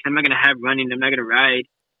bunch of bikes I'm not gonna have running. I'm not gonna ride.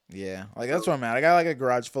 Yeah, like that's what I'm at. I got like a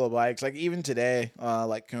garage full of bikes. Like even today,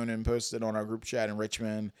 like Conan posted on our group chat in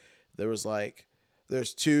Richmond, there's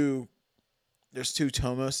two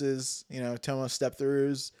Tomoses, Tomos step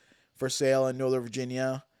throughs for sale in Northern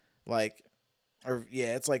Virginia.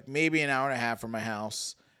 It's like maybe an hour and a half from my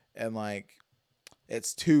house, and like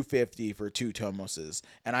it's $250 for 2 Tomoses.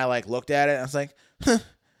 And I like looked at it and I was like, huh,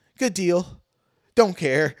 good deal. Don't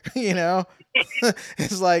care,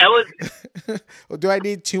 It's like, well, do I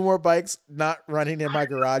need 2 more bikes not running in my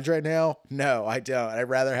garage right now? No, I don't. I'd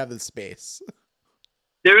rather have the space.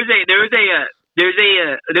 There was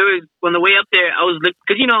on the way up there. I was looking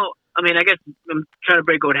because I guess I'm trying to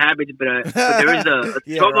break old habits, but there was a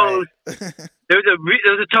Tomos. There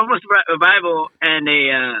was a Tomos Revival and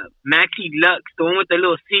a Maxi Lux, the one with the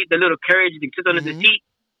little seat, the little carriage that sits under the seat.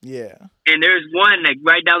 Yeah. And there's one like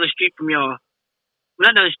right down the street from y'all.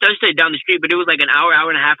 Not down the street, but it was like an hour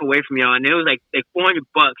and a half away from y'all, and it was like $400,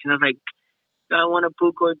 and I was like, do I want a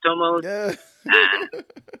Pucor Tomos? Yeah. Nah,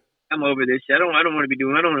 I'm over this shit. I don't want to be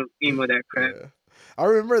doing. I don't want to be with that crap. Yeah. I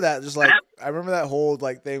remember that. I remember that whole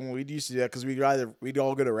like thing when we used to do that because we'd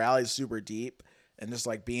all go to rallies super deep and just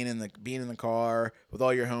like being in the car with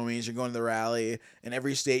all your homies. You're going to the rally, and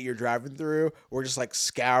every state you're driving through, we're just like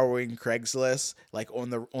scouring Craigslist like on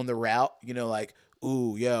the route. Like,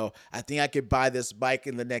 ooh, yo, I think I could buy this bike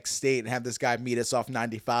in the next state and have this guy meet us off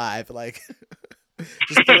 95. Like,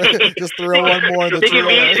 Just throw one more in the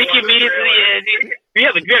trailer. They conveniently, we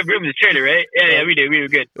have room in the trailer, right? Yeah, we do. We were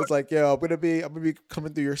good. It's like, yo, I'm gonna be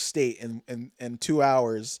coming through your state in 2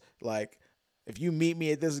 hours. Like, if you meet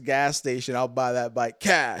me at this gas station, I'll buy that bike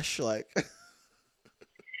cash. Like,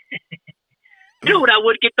 you know what I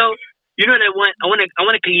would get though? You know what I want? I want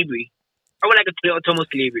a Calibri. I want like a Tomos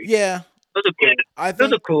Calibri. yeah, Those are cool.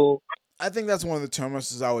 Those are cool. I think that's one of the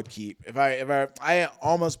Tomoses I would keep. If I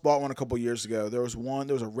almost bought one a couple years ago. There was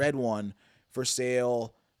a red one for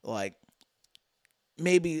sale. Like,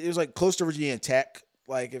 maybe it was like close to Virginia Tech.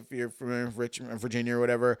 Like, if you're from Richmond, Virginia or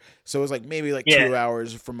whatever. So it was like maybe like 2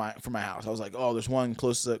 hours from my house. I was like, oh, there's one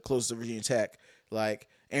close to Virginia Tech. Like,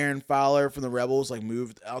 Aaron Fowler from the Rebels like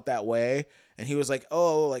moved out that way, and he was like,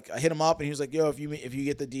 oh, like I hit him up and he was like, yo, if you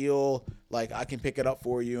get the deal, like I can pick it up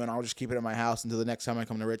for you and I'll just keep it at my house until the next time I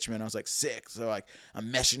come to Richmond. I was like, sick. So like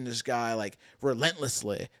I'm messaging this guy like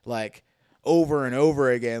relentlessly, like over and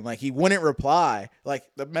over again. Like he wouldn't reply. Like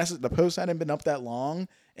the post hadn't been up that long,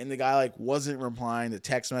 and the guy like wasn't replying to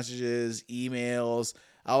text messages, emails.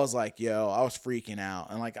 I was like, yo, I was freaking out,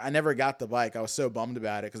 and like I never got the bike. I was so bummed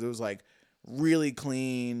about it because it was like really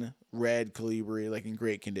clean red Calibri, like in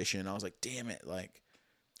great condition. I was like, damn it, like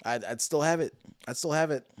I'd still have it.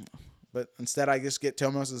 But instead I just get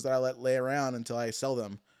Tomoses that I let lay around until I sell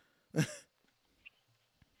them. There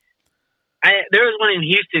was one in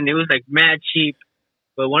Houston. It was like mad cheap,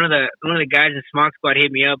 but one of the guys in Smog Squad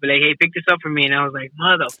hit me up and like, hey, pick this up for me, and I was like,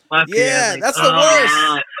 motherfucker. Yeah, like, that's the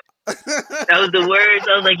worst. That was the worst.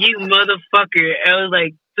 I was like, you motherfucker. I was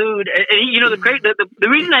like, dude, and you know the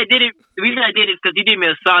reason I did it is because he did me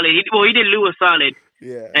a solid. He did Lou a solid.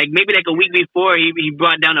 Yeah. Like maybe like a week before, he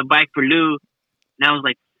brought down a bike for Lou, and I was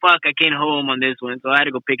like, fuck, I can't hold him on this one, so I had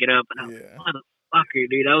to go pick it up. And I was like, motherfucker,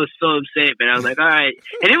 dude, I was so upset, but I was like, all right.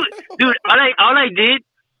 And it was, dude, all I did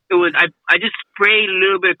was I just sprayed a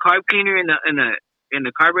little bit of carb cleaner in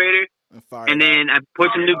the carburetor. And then I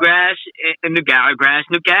poured some new gas, and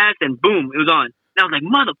boom, it was on. And I was like,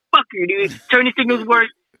 motherfucker, dude. Turning signals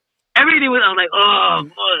worked. Everything was, I was like, oh,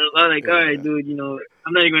 mother. I was like, all right, dude, you know,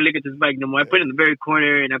 I'm not even going to look at this bike no more. I put it in the very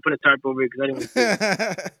corner, and I put a tarp over it because I didn't want to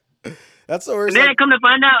see it. That's the worst. And then come to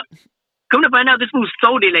find out, this fool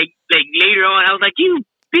sold it, like later on. I was like, you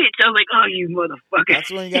bitch. I was like, oh, you motherfucker. That's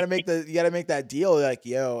when you gotta make that deal. Like,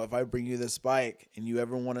 yo, if I bring you this bike and you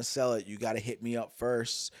ever want to sell it, you gotta hit me up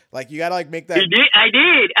first. Like, you gotta like make that. I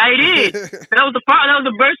did. That was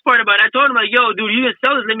the worst part about it. I told him like, yo, dude, you gonna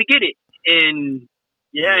sell this? Let me get it. And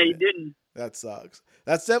yeah, he didn't. That sucks.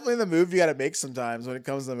 That's definitely the move you gotta make sometimes when it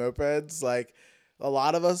comes to mopeds. Like, a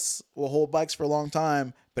lot of us will hold bikes for a long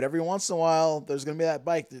time, but every once in a while, there's gonna be that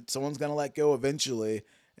bike that someone's gonna let go eventually.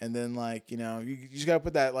 And then, like, you know, you just got to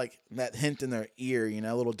put that, like, that hint in their ear, you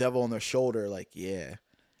know, a little devil on their shoulder. Like, yeah.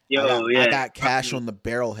 I got cash on the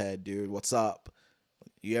barrel head, dude. What's up?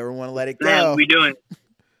 You ever want to let it go? Yeah, we doing.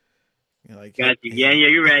 You're like, got you. Yeah,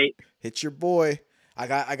 you're right. Hit your boy. I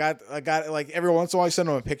got like, every once in a while, I send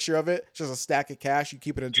them a picture of it. It's just a stack of cash. You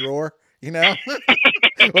keep it in a drawer, you know?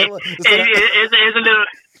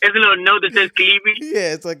 There's a little note that says Calibri.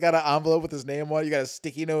 Yeah, it's like got an envelope with his name on it. You got a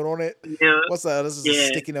sticky note on it. Yeah. What's that? This is a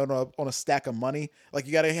sticky note on a stack of money. Like,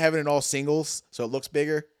 you got to have it in all singles so it looks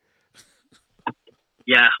bigger.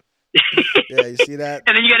 Yeah. Yeah, you see that?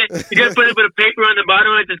 And then you gotta put a bit of paper on the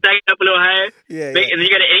bottom of it to stack it up a little higher. Yeah. And then you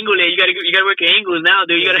gotta angle it. You gotta work your angles now,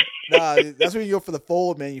 dude. Nah, that's when you go for the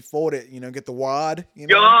fold, man. You fold it, you know, get the wad. You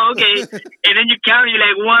know? Oh, okay. And then you count it. You're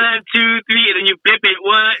like 1, 2, 3, and then you flip it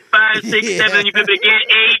 1, 5, 6, 7. And you flip it again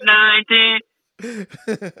 8,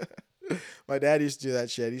 9, 10. My dad used to do that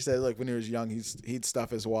shit. He said, like, when he was young, he'd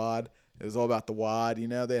stuff his wad. It was all about the wad, you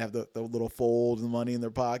know. They have the little fold and money in their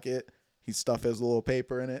pocket. He'd stuff his little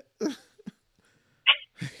paper in it.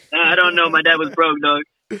 I don't know. My dad was broke, dog.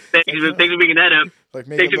 Thanks for bringing that up. Like,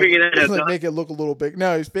 make it look a little big.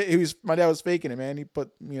 No, my dad was faking it, man. He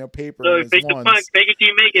put, you know, paper in his fake ones. The funk. Fake it till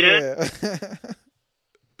you make it,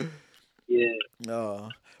 huh? Yeah. Oh.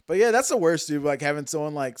 But yeah, that's the worst, dude. Like, having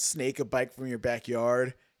someone like snake a bike from your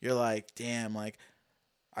backyard. You're like, damn, like,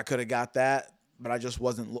 I could have got that, but I just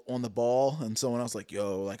wasn't on the ball. And someone else like,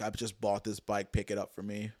 yo, like, I've just bought this bike. Pick it up for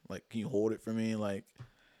me. Like, can you hold it for me? Like,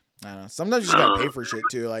 I don't know. Sometimes you just gotta pay for shit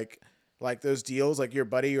too. Like those deals, like your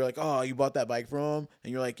buddy, you're like, oh, you bought that bike from him,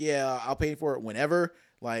 and you're like, yeah, I'll pay for it whenever.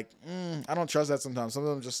 Like, I don't trust that sometimes.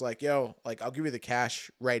 Sometimes I'm just like, yo, like, I'll give you the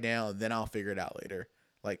cash right now, and then I'll figure it out later.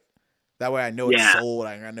 Like, that way I know it's sold.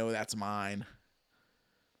 I know that's mine.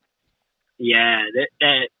 Yeah,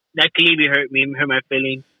 that Calibri hurt my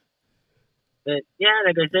feelings. But yeah,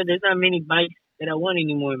 like I said, there's not many bikes that I want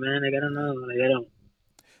anymore, man. Like, I don't know. Like, I don't.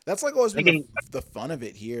 That's like always been the fun of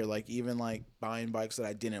it here. Like even like buying bikes that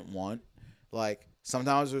I didn't want. Like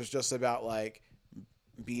sometimes it was just about like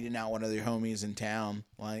beating out one of your homies in town.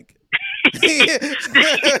 Like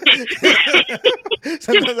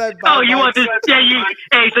sometimes I buy you want this? bikes.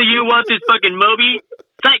 Hey, so you want this fucking Moby?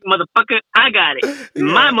 Psych, motherfucker! I got it.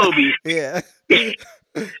 My Moby. Yeah. And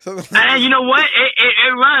you know what?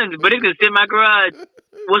 It runs, but it's gonna sit in my garage.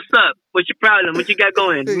 What's up? What's your problem? What you got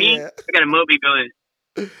going? Me? Yeah. I got a Moby going.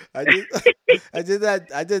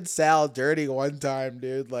 I did Sal dirty one time,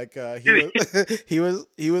 dude. Like he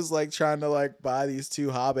was like trying to like buy these two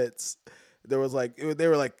Hobbits. There was like they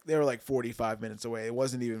were like 45 minutes away. It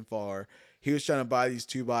wasn't even far. He was trying to buy these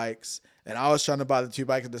two bikes, and I was trying to buy the two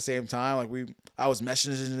bikes at the same time. Like I was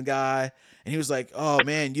messaging the guy, and he was like, "Oh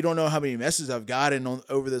man, you don't know how many messages I've gotten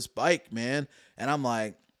over this bike, man." And I'm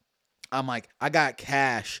like, I got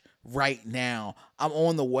cash right now. I'm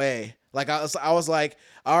on the way. Like I was like,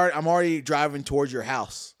 all right, I'm already driving towards your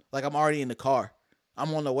house. Like I'm already in the car.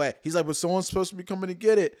 I'm on the way. He's like, but someone's supposed to be coming to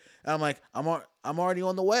get it. And I'm like, I'm already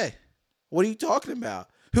on the way. What are you talking about?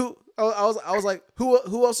 I was like,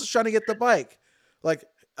 who else is trying to get the bike? Like,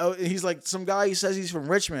 he's like some guy. He says he's from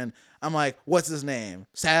Richmond. I'm like, what's his name?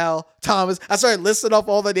 Sal, Thomas. I started listing off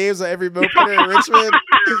all the names of every mopeder in Richmond.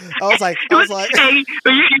 I was like, hey, you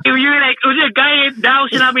were like, was there a guy named Dow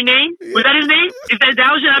should not be named? Was that his name? Is that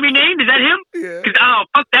Dow should not be named? Is that him? Yeah. Oh,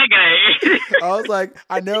 fuck that guy. I was like,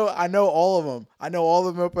 I know all of them. I know all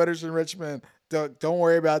the mopeders in Richmond. Don't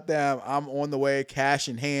worry about them. I'm on the way, cash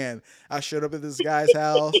in hand. I showed up at this guy's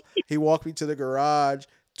house. He walked me to the garage.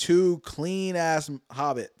 Two clean ass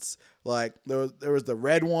Hobbits. Like there was the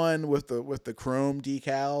red one with the chrome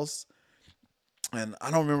decals, and I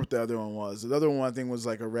don't remember what the other one was. The other one I think was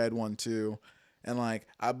like a red one too. And like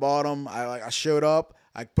I bought them. I showed up.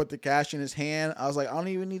 I put the cash in his hand. I was like, I don't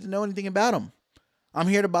even need to know anything about them. I'm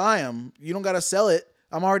here to buy them. You don't got to sell it.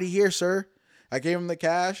 I'm already here, sir. I gave him the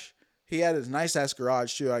cash. He had his nice ass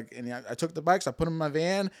garage too. I took the bikes, I put them in my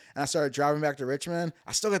van, and I started driving back to Richmond.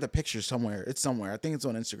 I still got the picture somewhere. It's somewhere. I think it's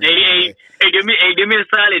on Instagram. Hey, give me a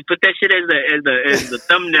solid. Put that shit as the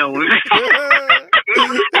thumbnail.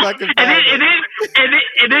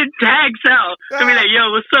 and then tag Sal. I mean, like,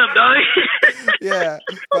 yo, what's up, dog? Yeah,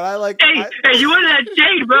 but I like. Hey, you wanted that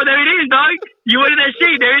shade, bro? There it is, dog. You wanted that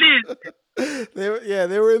shade. There it is. They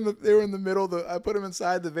were in the middle of I put them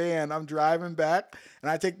inside the van. I'm driving back, and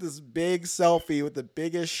I take this big selfie with the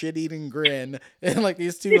biggest shit-eating grin, and like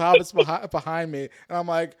these two hobbits behind me, and I'm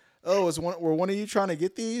like, oh, were one of you trying to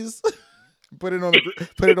get these? put it on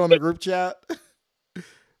the group chat.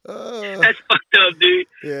 That's fucked up, dude.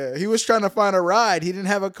 Yeah, he was trying to find a ride. He didn't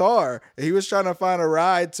have a car. He was trying to find a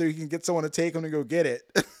ride so he can get someone to take him to go get it.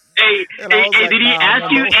 Hey, like, did he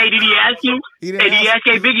ask you? Hey, did he ask you? Did he ask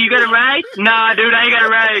you, hey, Biggie, you got a ride? Nah, dude, I ain't got a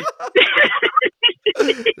ride.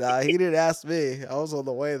 Nah, he didn't ask me. I was on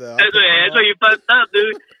the way, though. That's why you fucked up,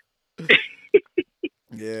 dude.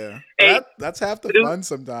 Yeah. Hey, that's half the fun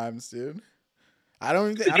sometimes, dude. I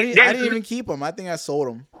didn't even keep them. I think I sold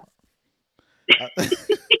them.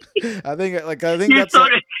 I think you that's sold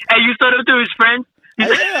it. Hey, you sold it to his friends?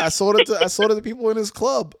 Yeah, I sold it to people in his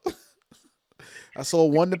club. I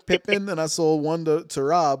sold one to Pippin and I sold one to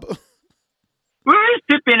Rob. Where is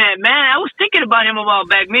Pippin at, man? I was thinking about him a while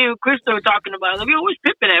back. Me and Chris were talking about it. Like, yo, where's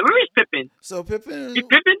Pippin at? Where is Pippin? So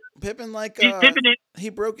Pippin, like he's Pippin it. He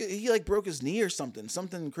broke broke his knee or something.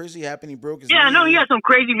 Something crazy happened. He broke his knee. Yeah, I know he had some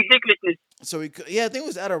crazy ridiculousness. So I think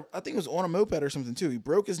it was on a moped or something too. He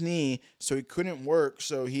broke his knee, so he couldn't work.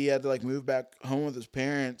 So he had to like move back home with his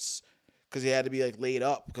parents because he had to be like laid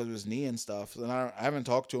up because of his knee and stuff. And I haven't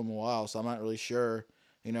talked to him in a while, so I'm not really sure,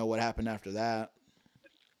 what happened after that.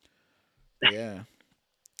 But yeah,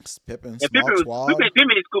 it's Pippin, Smog Squad. Pippin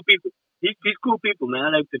is cool people. He's cool people, man. I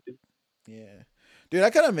like Pippin. Yeah, dude, I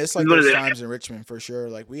kind of miss like those times in Richmond for sure.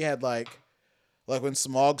 Like we had like when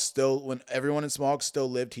everyone in Smog still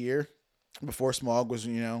lived here before Smog was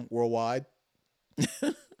worldwide.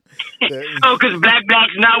 Oh, because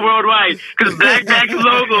Black's not worldwide. Because Black's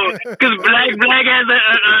local. Because Black has a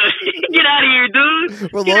get out of here,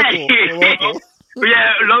 dude. We're get local. Out of here. We're local.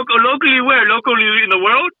 Yeah, locally where? Locally in the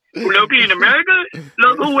world? Locally in America?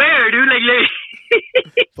 Local where, dude?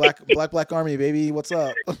 Like Black Army, baby. What's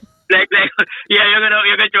up? Black. Yeah,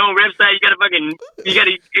 you got your own website. You gotta try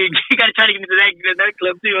to get into that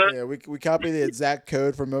club too, huh? Yeah, we copy the exact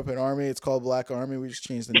code from Open Army. It's called Black Army. We just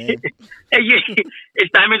changed the name. Hey,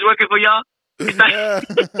 it's Diamond's working for y'all.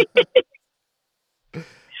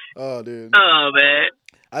 Oh, dude. Oh man.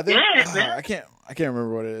 I think I can't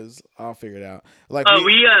remember what it is. I'll figure it out. Like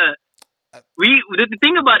the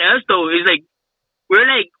thing about us though is like we're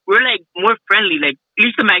more friendly. Like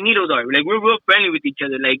least the Magnetos are. Like, we're real friendly with each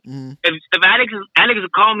other. Like, if Alex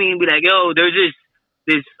would call me and be like, yo, there's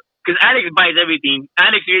this, because Alex buys everything.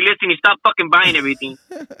 Alex, if you're listening, stop fucking buying everything.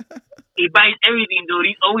 He buys everything, dude.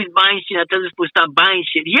 He's always buying shit. I tell this fool, stop buying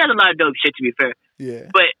shit. He has a lot of dope shit, to be fair.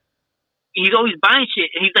 Yeah. But he's always buying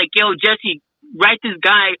shit. And he's like, yo, Jesse, write this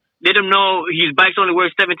guy. Let him know his bike's only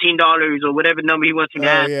worth $17 or whatever number he wants to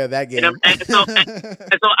have. Oh, yeah, that game. And so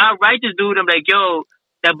I write this dude. I'm like, yo,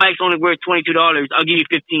 that bike's only worth $22. I'll give you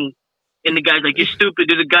 15. And the guy's like, you're stupid.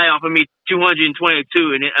 There's a guy offered me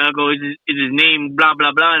 222. And I go, is his name blah,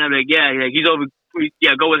 blah, blah? And I'm like, yeah. He's like, he's over.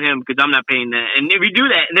 Yeah, go with him because I'm not paying that. And if we do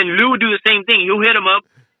that, and then Lou will do the same thing. He'll hit him up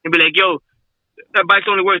and be like, yo, that bike's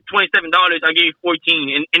only worth $27. I'll give you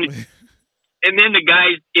 14. And then the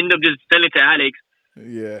guys end up just selling it to Alex.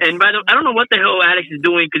 Yeah. And I don't know what the hell Alex is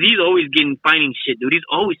doing because he's always finding shit, dude. He's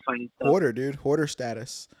always finding stuff. Hoarder, dude. Hoarder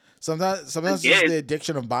status. Sometimes it's just the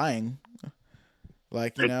addiction of buying.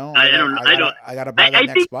 Like, you know, I gotta buy that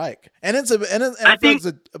next bike. And I think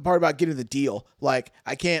it's a part about getting the deal. Like,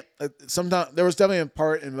 I can't. Sometimes there was definitely a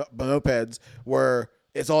part in mopeds where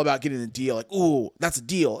it's all about getting the deal. Like, ooh, that's a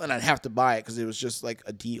deal, and I'd have to buy it because it was just like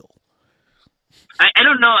a deal. I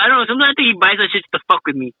don't know. Sometimes I think he buys that shit to fuck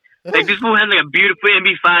with me. Like, this fool has like a beautiful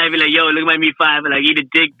MB5 and like, yo, look at my MB5 and like, eat a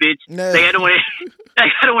dick, bitch. No. Like,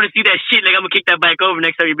 I don't want to see that shit. Like, I'm gonna kick that bike over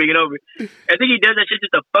next time you bring it over. I think he does that shit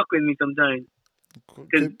just to fuck with me sometimes.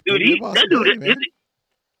 Because dude, he has.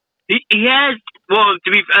 Well, to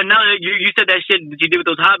be now that you said that shit that you did with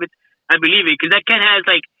those hobbits, I believe it because that cat has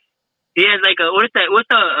like he has like a what's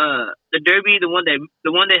the derby the one that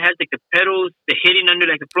has like the pedals the hitting under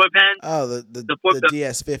like the floor pan. Oh, the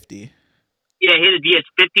DS50. Yeah, he had a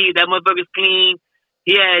DS50. That motherfucker's clean.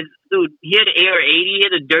 He had an AR80. He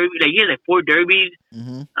had a derby. Like, he had like 4 derbies.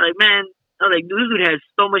 Mm-hmm. I'm like, man, this dude has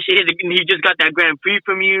so much shit. He just got that Grand Prix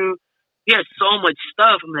from you. He has so much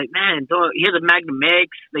stuff. I'm like, man, dog. He has a Magnum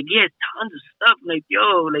X. Like, he has tons of stuff. I'm like,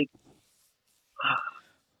 yo, like,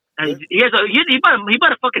 he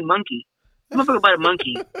bought a fucking monkey. This motherfucker bought a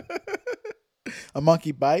monkey. A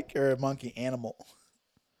monkey bike or a monkey animal?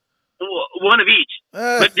 One of each.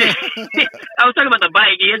 But I was talking about the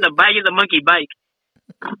bike. He has a bike. He has a monkey bike.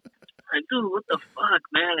 Like, dude, what the fuck,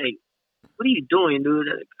 man? Like, what are you doing, dude?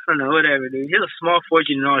 Like, I don't know, whatever, dude. He has a small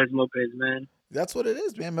fortune in all his mopeds, man. That's what it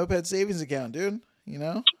is, man. Moped savings account, dude. You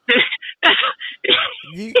know?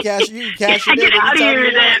 you can cash it in. Get out of here,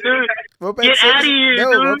 dude. Get out of here,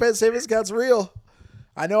 dude. Moped savings account's real.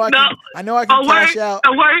 I know I can cash out.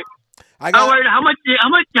 How much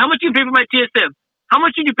you pay for my TSM? How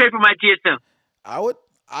much did you pay for my TSM?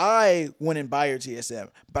 I wouldn't buy your TSM,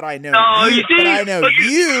 but I know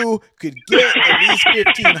you could get at least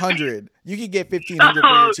 1,500. You could get 1,500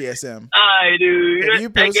 for your TSM. Dude. If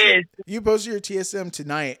you posted your TSM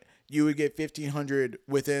tonight, you would get 1,500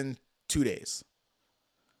 within 2 days.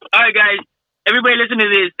 All right, guys. Everybody listen to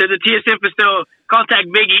this. There's a TSM for sale. Contact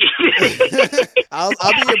Biggie.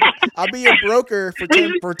 I'll be your broker for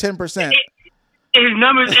 10%. His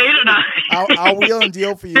number's 8 or 9. I'll wheel and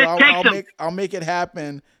deal for you. I'll make it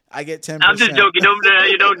happen. I get 10%. I'm just joking.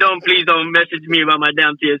 Please don't message me about my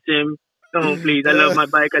damn TSM. Don't please. I love my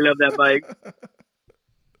bike. I love that bike.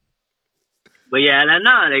 But yeah,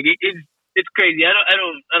 like it's crazy. I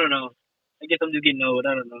don't know. I guess I'm just getting old.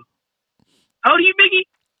 I don't know. How old are you, Biggie?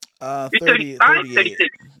 You're 35, 36.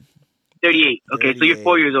 38. Okay, 38. So you're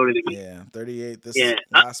 4 years older than me. Yeah, 38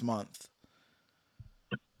 last month.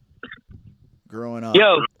 Growing up.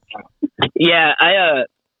 Yo. Yeah,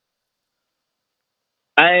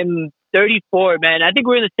 I'm 34, man. I think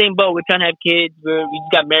we're in the same boat. We're trying to have kids. We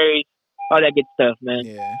just got married. All that good stuff, man.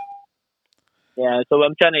 Yeah. Yeah, so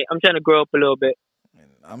I'm trying to grow up a little bit.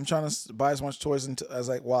 I'm trying to buy as much toys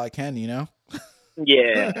while I can, you know?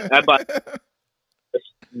 Yeah. I bought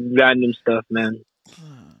random stuff, man.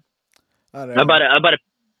 I don't know. I bought a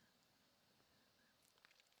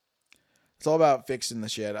It's all about fixing the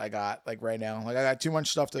shit I got like right now. Like I got too much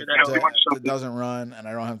stuff that doesn't run, and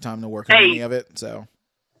I don't have time to work on any of it. So,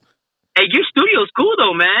 hey, your studio's cool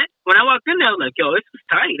though, man. When I walked in there, I was like, "Yo, this is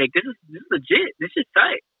tight. Like this is legit. This is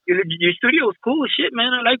tight. Your studio was cool as shit,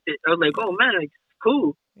 man. I liked it. I was like, oh man, like it's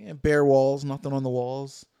cool. Yeah, bare walls, nothing on the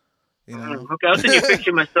walls. You know. Okay, I'll send you a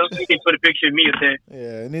picture myself. You can put a picture of me up there.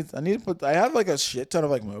 Yeah, I need to put. I have like a shit ton of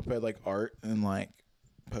like moped like art and like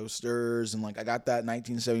posters and like I got that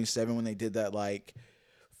 1977 when they did that like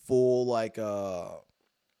full like I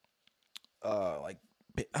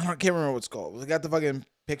can't remember what it's called. We got the fucking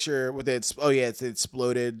picture with it's the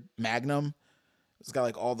exploded Magnum. It's got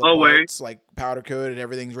like all the parts like powder coated,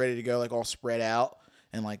 everything's ready to go, like all spread out,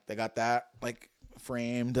 and like they got that like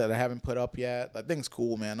framed that I haven't put up yet. That thing's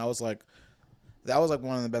cool, man. I was like, that was like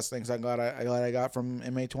one of the best things I got from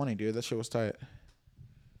MA20, dude. That shit was tight.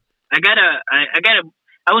 I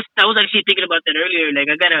was actually thinking about that earlier. Like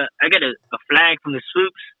I got a flag from the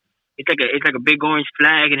Swoops. It's like a big orange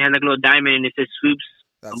flag and it has like a little diamond and it says Swoops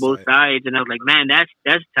on both sides. And I was like, man, that's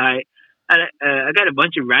tight. I got a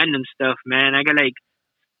bunch of random stuff, man. I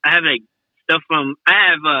have stuff from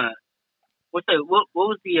what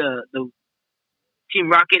was the Team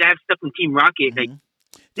Rocket? I have stuff from Team Rocket. Like,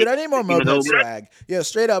 dude, I need more moped swag. Yeah,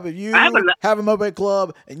 straight up. If you have a moped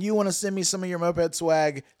club and you want to send me some of your moped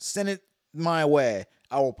swag, send it my way.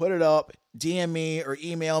 I will put it up. DM me or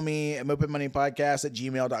email me at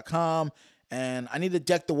mopedmoneypodcast@gmail.com. And I need to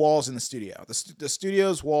deck the walls in the studio. The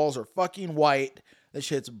studio's walls are fucking white. This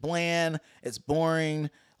shit's bland. It's boring.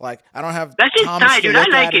 Like, I don't have Thomas to look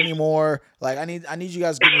at anymore. Like, I need you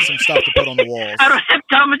guys to give me some stuff to put on the walls. I don't have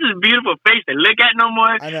Thomas's beautiful face to look at no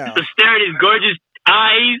more. I know. To stare at his gorgeous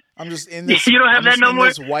eyes. I'm just in this. You don't have that no more?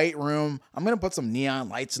 This white room. I'm gonna put some neon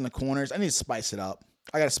lights in the corners. I need to spice it up.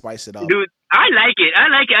 I gotta spice it up, dude. I like it.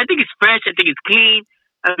 I think it's fresh. I think it's clean.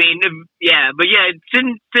 I mean, yeah, but yeah,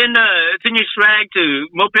 send your swag to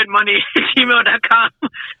mopedmoney@gmail.com.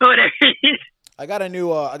 Whatever it is. I got a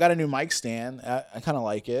new mic stand. I kind of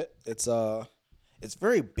like it. It's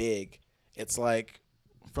very big. It's like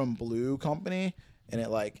from Blue Company, and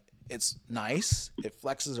it's nice. It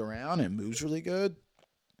flexes around and moves really good,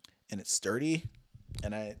 and it's sturdy.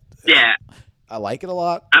 And I like it a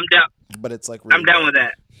lot. I'm down. But it's like really I'm down with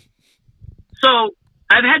that. So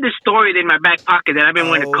I've had this story in my back pocket that I've been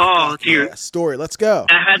wanting to call to your story. Let's go.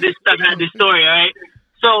 I've had this story. All right.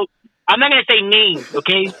 So I'm not gonna say names,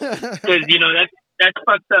 okay? Because that's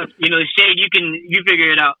fucked up. Shade. You figure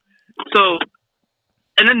it out. So,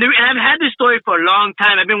 and I've had this story for a long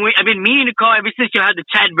time. I've been meaning to call ever since you had the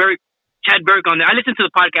Chad Burke on there. I listen to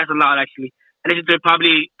the podcast a lot, actually. I've listened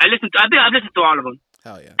to all of them.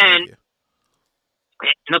 Hell yeah. And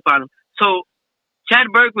no problem. So Chad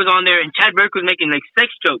Burke was on there, and Chad Burke was making like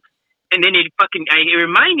sex jokes, and then it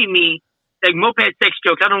reminded me like moped sex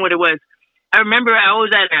jokes. I don't know what it was. I remember I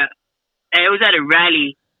was at a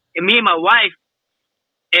rally, and me and my wife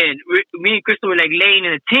and me and Crystal were like laying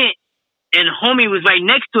in a tent, and homie was right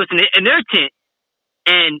next to us in their tent,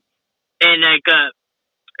 and like I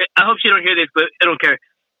hope she don't hear this, but I don't care.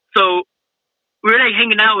 So we're like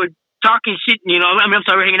hanging out, we're talking shit, I'm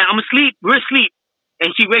sorry, we're hanging out. I'm asleep. We're asleep.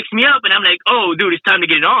 And she wakes me up, and I'm like, "Oh, dude, it's time to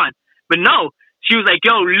get it on." But no, she was like,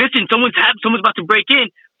 "Yo, listen, someone's about to break in."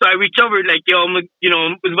 So I reach over, like, "Yo, it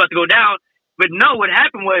was about to go down." But no, what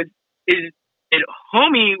happened was,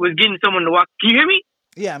 homie was getting someone to walk. Can you hear me?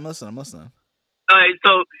 Yeah, I'm listening. All right,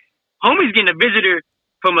 so homie's getting a visitor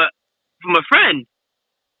from a friend,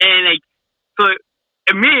 and like, so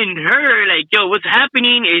me and her, like, "Yo, what's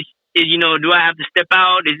happening? Is do I have to step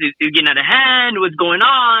out? Is it getting out of hand? What's going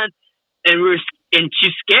on?" And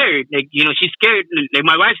she's scared, she's scared, like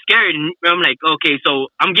my wife's scared, and I'm like, okay, so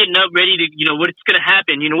I'm getting up, ready to, what's gonna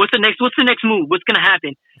happen, what's the next move, what's gonna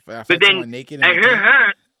happen? But then I hear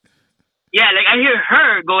her, I hear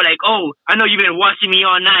her go like, "Oh, I know you've been watching me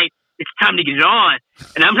all night. It's time to get it on."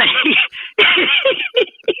 And I'm like,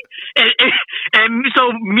 and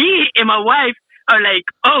so me and my wife are like,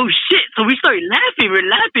 "Oh shit!" So we start laughing. We're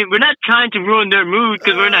laughing. We're not trying to ruin their mood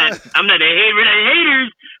because we're not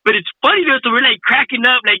haters. But it's funny though, so we're like cracking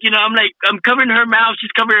up, like, I'm covering her mouth,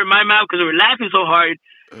 she's covering my mouth because we're laughing so hard,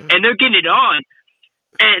 and they're getting it on.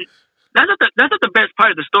 And that's not the best part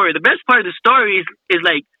of the story. The best part of the story is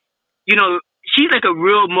like, she's like a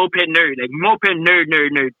real moped nerd, like moped nerd. You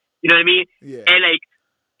know what I mean? Yeah. And like,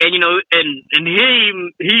 and and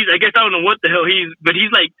he's I guess I don't know what the hell he's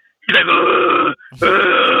like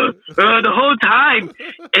the whole time,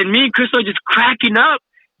 and me and Crystal are just cracking up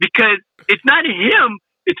because it's not him.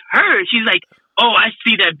 It's her. She's like, "Oh, I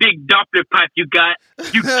see that big Doppler pipe you got.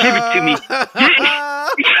 You give it to me."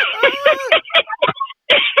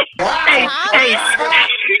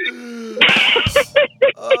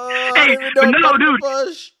 Hey, no, dude.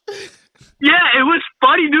 Yeah, it was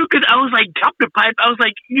funny, dude, because I was like, Doppler pipe. I was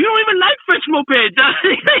like, "You don't even like French mopeds."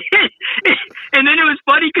 And then it was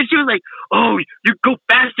funny because she was like, "Oh, you go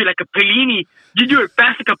faster like a Pellini. You do it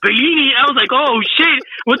fast like a Pellini." I was like, "Oh shit,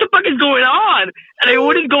 what the fuck is going on? Like,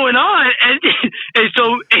 what is going on?" And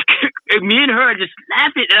so me and her are just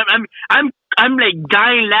laughing. And I'm like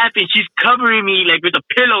dying laughing. She's covering me like with a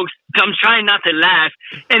pillow. I'm trying not to laugh,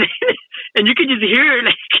 and you can just hear her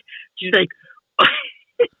like she's like.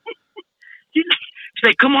 She's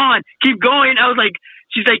like, "Come on, keep going." I was like,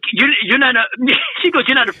 she's like, you're not a, she goes,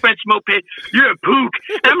 "You're not a French moped, you're a pook."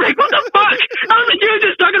 And I'm like, what the fuck? I was like, "You were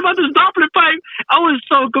just talking about this Doppler pipe." I was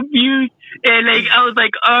so confused. And like I was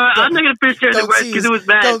like, I'm not gonna finish sharing the words because it was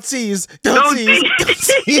bad. Don't seize. Don't seize.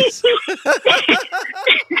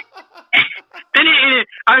 And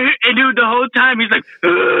dude, the whole time he's like,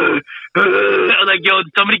 I was like, yo,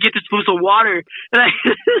 somebody get this fool some water. Like,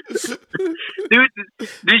 dude,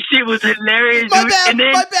 this shit was hilarious. Dude. And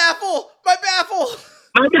then, my baffle. I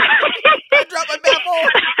dropped my baffle.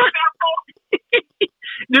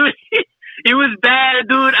 Dude, it was bad,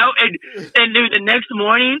 dude. And dude, the next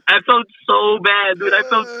morning, I felt so bad, dude. I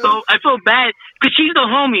felt bad because she's the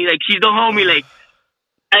homie. Like, she's the homie. Like,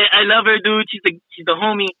 I love her, dude. She's the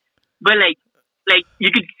homie. But like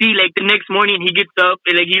you could see, like the next morning he gets up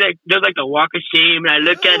and like he like does like the walk of shame, and I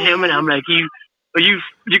look at him and I'm like, you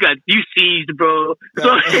seized, bro.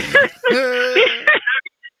 So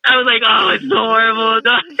I was like, oh, it's so horrible.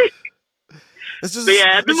 It's just,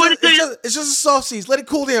 it's just a soft seize. Let it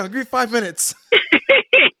cool down. Give me 5 minutes.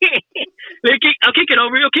 I'll kick it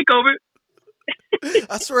over. You'll kick over.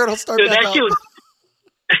 I swear it'll start back up.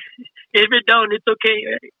 If it don't, it's okay.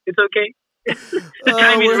 Right? It's okay. The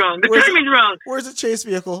timing's wrong. The timing's wrong. Where's the chase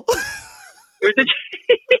vehicle?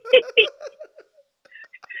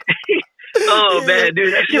 Oh man,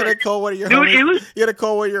 dude! You gotta call one of your homies. You gotta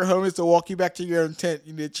call one of your homies to walk you back to your own tent.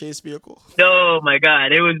 You need a chase vehicle. Oh my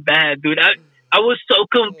god, it was bad, dude. I was so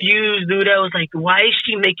confused, dude. I was like, why is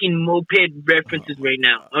she making moped references right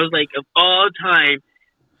now? I was like, of all time,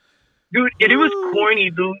 dude, and it was corny,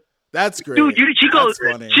 dude. That's great. Dude, she goes,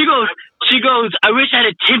 I wish I had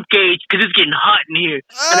a temp gauge because it's getting hot in here.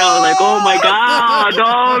 And I was like, oh my god,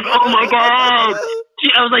 dog, oh my god.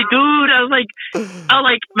 I was like, dude,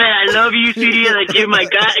 man, I love you, sweetie. Like, you're my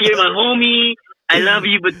guy, you're my homie. I love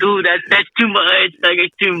you, but dude, that's too much. Like,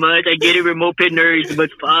 it's too much. I get it, we're moped nerds, but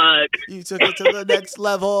fuck. You took it to the next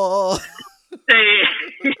level.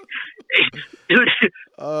 Dude.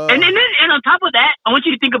 And on top of that, I want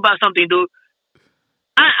you to think about something, dude.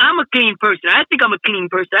 I'm a clean person. I think I'm a clean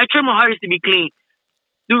person. I try my hardest to be clean.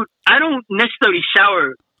 Dude, I don't necessarily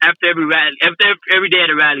shower after every rally, every day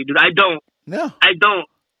at a rally, dude. I don't. No. I don't.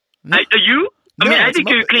 No. You? I mean, I think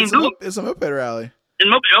you're a clean dude. It's a moped rally.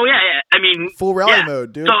 Oh, yeah. I mean, full rally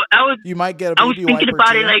mode, dude. So you might get a I was thinking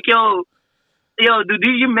about it like, yo, dude,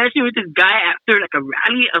 you're messing with this guy after like a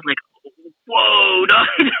rally? I was like, whoa, dog.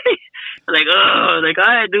 Like, all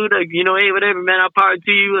right, dude, like, hey, whatever, man, I'll power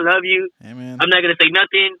to you, I love you. Hey, man. I'm not gonna say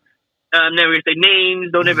nothing. I'm never gonna say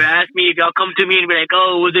names. Don't ever ask me if y'all come to me and be like,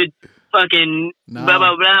 oh, was it fucking blah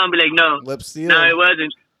blah blah? I'll be like, no, lip seal. No, it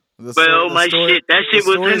wasn't. Shit, that shit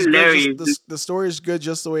was hilarious. The story's good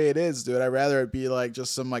just the way it is, dude. I'd rather it be like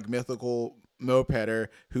just some like mythical mopeder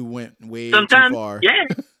who went way too far. Yeah.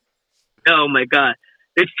 Oh my god,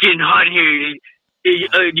 it's getting hot here.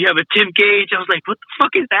 You have a temp gauge. I was like, what the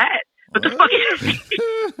fuck is that? What the fuck is that?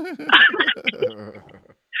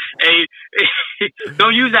 Hey,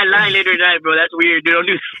 don't use that line later tonight, bro. That's weird, dude. Don't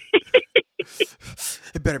do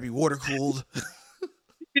It better be water cooled.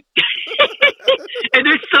 And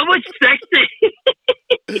there's so much sex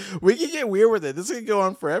in We can get weird with it. This can go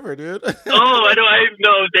on forever, dude. Oh, I know.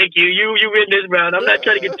 No, thank you. You win this round. I'm not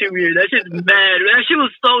trying to get too weird. That shit's mad. That shit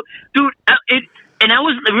was so, dude. And I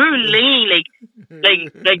was really laying like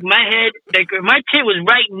my head, like my tent was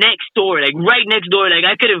right next door. Like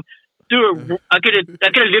I could have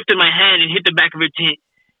lifted my hand and hit the back of her tent.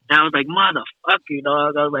 And I was like, motherfucker,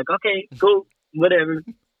 dog. I was like, okay, cool, whatever.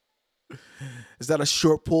 Is that a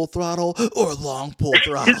short pull throttle or a long pull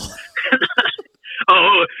throttle?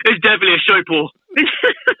 Oh, it's definitely a short pull.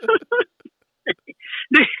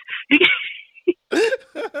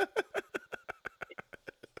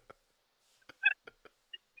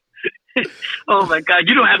 Oh my god,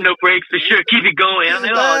 you don't have no brakes for sure. Keep it going. I'm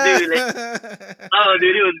like, oh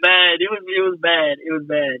dude, it was bad. It was bad.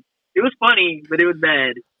 It was funny, but it was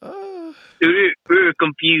bad. Dude, we were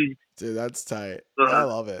confused. Dude, that's tight. I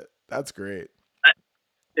love it. That's great.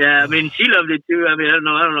 Yeah, I mean, she loved it too. I mean, I don't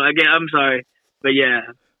know. Again, I'm sorry, but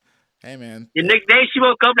yeah. Hey man. The next day, she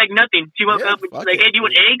woke up like nothing. She woke up and she's like, "Hey, do you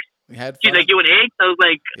want eggs?" She's like, "You want eggs?" I was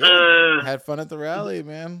like, Had fun at the rally,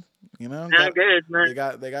 man. You know, good, man.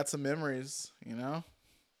 They got some memories, you know.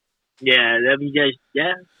 Yeah, I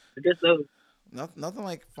guess so. Nothing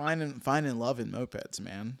like finding love in mopeds,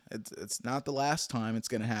 man. It's not the last time it's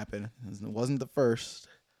gonna happen. It wasn't the first.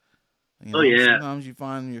 You know, oh yeah. Sometimes you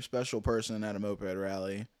find your special person at a moped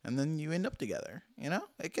rally, and then you end up together. You know,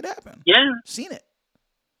 it could happen. Yeah, seen it.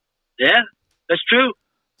 Yeah, that's true.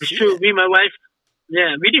 It's true. Me and my wife.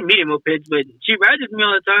 Yeah, we didn't meet in mopeds, but she rides with me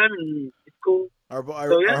all the time, and it's cool. Our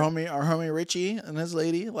yeah. our homie Richie and his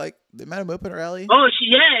lady, like they met a moped rally. Oh,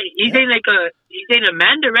 he's in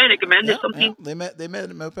Amanda, right? Like Amanda something. Yeah. They met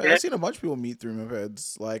at moped. Yeah. I've seen a bunch of people meet through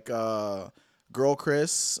mopeds, like Girl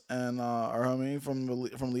Chris and our homie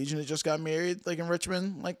from Legion that just got married, like in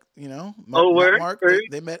Richmond, like Mark.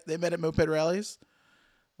 They met at moped rallies,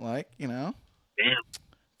 like Damn.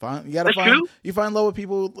 You find love with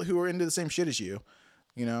people who are into the same shit as you.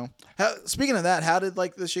 Speaking of that, how did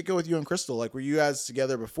like this shit go with you and Crystal? Like, were you guys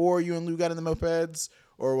together before you and Lou got in the mopeds,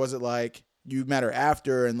 or was it like you met her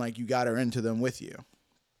after and like you got her into them with you?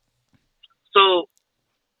 So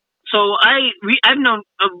I was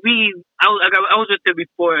with her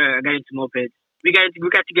before I got into mopeds. We got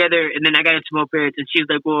together, and then I got into mopeds, and she's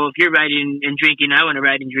like, "Well, if you're riding and drinking, I want to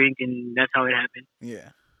ride and drink," and that's how it happened.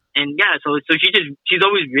 Yeah. And yeah, so she's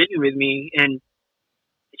always ridden with me, and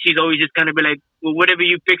she's always just kind of be like, well, whatever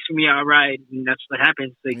you fix for me, I'll ride. And that's what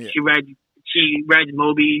happens. Like, yeah. She rides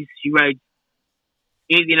Mobies. She rides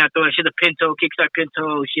anything I throw. She has a Pinto, Kickstart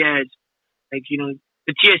Pinto. She has, like, the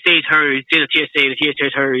TSA is hers. The TSA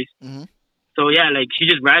is hers. Mm-hmm. So, yeah, like, she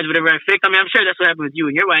just rides whatever I fix. I mean, I'm sure that's what happened with you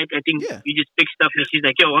and your wife. I think you just fix stuff, and she's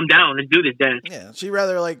like, yo, I'm down. Let's do this, then. Yeah, she'd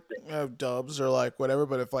rather, like, dubs or, like, whatever.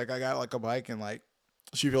 But if, like, I got, like, a bike and, like,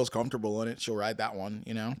 she feels comfortable in it, she'll ride that one,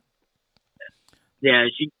 Yeah,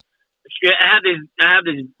 I have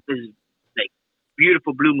this like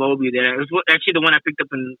beautiful blue Moby there. It was actually the one I picked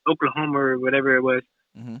up in Oklahoma or whatever it was.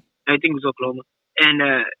 Mm-hmm. I think it was Oklahoma.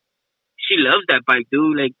 And she loves that bike,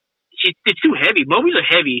 dude. Like, it's too heavy. Mobies are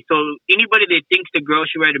heavy. So anybody that thinks the girl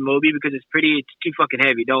should ride a Moby because it's pretty, it's too fucking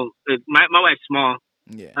heavy. Don't. My wife's small.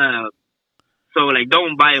 Yeah. So like,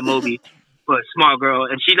 don't buy a Moby for a small girl.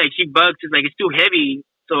 And she bugs. It's like, it's too heavy.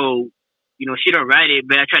 So, she don't ride it,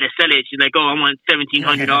 but I try to sell it. She's like, "Oh, I want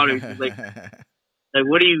 $1,700." Like,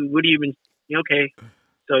 what do you even? Okay,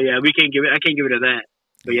 so yeah, I can't give it to that.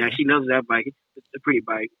 But yeah, she loves that bike. It's a pretty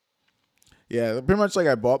bike. Yeah, pretty much like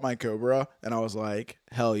I bought my Cobra and I was like,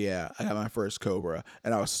 hell yeah, I got my first Cobra,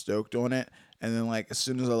 and I was stoked on it. And then like as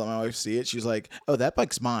soon as I let my wife see it, she's like, "Oh, that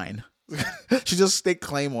bike's mine." She just staked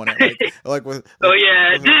claim on it,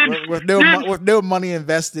 with no money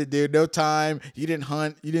invested, dude. No time. You didn't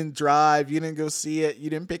hunt. You didn't drive. You didn't go see it. You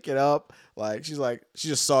didn't pick it up. Like she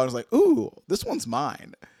just saw it and was like, "Ooh, this one's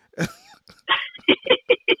mine."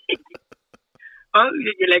 Oh,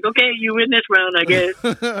 you're like, okay, you win this round, I guess.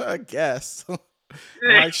 I guess. I'm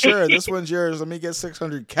like, sure, this one's yours. Let me get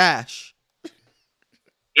 $600 cash.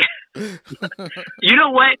 You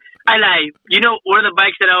know what? I like. One of the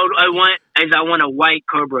bikes that I want is I want a white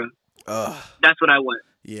Cobra. That's what I want.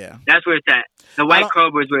 Yeah. That's where it's at. The white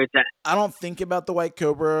Cobra is where it's at. I don't think about the white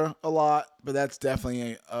Cobra a lot, but that's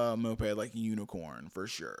definitely a moped like unicorn for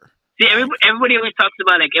sure. See, everybody always talks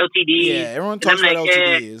about like LTDs. Yeah, everyone talks about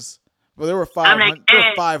LTDs. Well, there were 500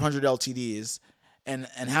 LTDs. And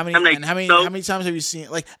how many times have you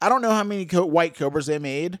seen? Like, I don't know how many white Cobras they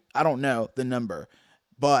made. I don't know the number,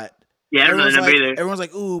 but yeah, everyone's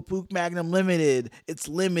like, "Ooh, Puch Magnum limited. It's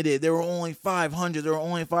limited. There were only 500. There were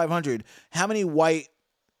only 500." How many white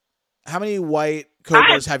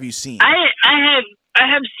Cobras have you seen? I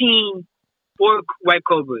have seen 4 white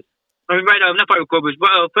Cobras. I mean, right now, not 5 Cobras, but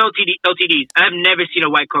for LTDs. I've never seen a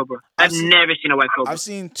white Cobra. I've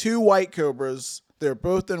seen 2 white Cobras. They're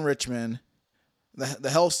both in Richmond. The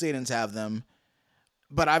Hell Satans have them,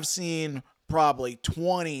 but I've seen probably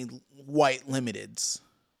 20 white limiteds,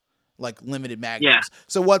 like limited magnums. Yeah.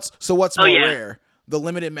 So what's more rare? The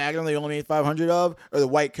limited magnum they only made 500 of, or the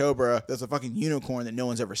white Cobra that's a fucking unicorn that no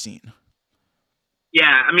one's ever seen? Yeah,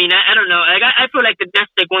 I mean, I don't know. Like, I feel like that's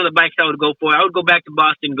like one of the bikes I would go for. I would go back to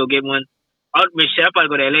Boston and go get one. I'll probably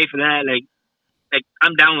go to LA for that. Like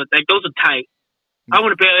I'm down with like those are tight. I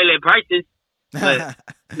want to pay LA prices, but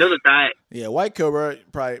those are tight. Yeah, white Cobra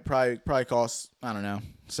probably costs, I don't know,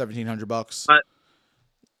 $1,700. But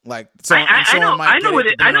like I know where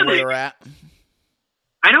they're at.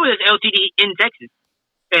 I know there's LTD in Texas,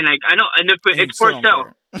 and like I know, and it's for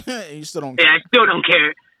sale. You still don't. Yeah, I still don't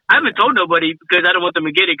care. I haven't told nobody because I don't want them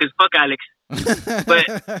to get it because fuck Alex.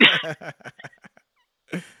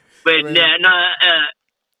 But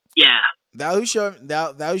yeah. Thou who should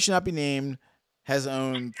not be named has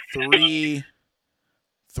owned three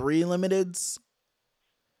limiteds.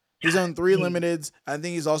 He's owned 3 limiteds. I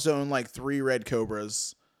think he's also owned like 3 red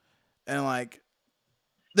Cobras, and like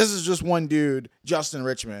this is just one dude, Justin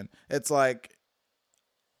Richmond. It's like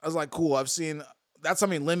I was like, cool. That's how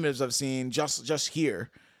many limiteds I've seen just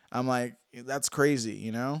here. I'm like, that's crazy,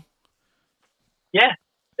 you know? Yeah,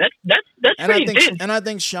 that's pretty intense. And I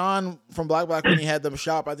think Sean from Black when he had them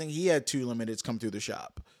shop, I think he had 2 limiteds come through the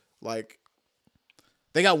shop. Like,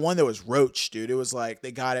 They got one that was roach, dude. It was like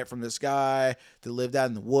they got it from this guy that lived out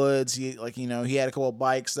in the woods. He he had a couple of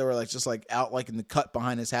bikes that were like just like out like in the cut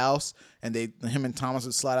behind his house, and him and Thomas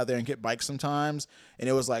would slide out there and get bikes sometimes. And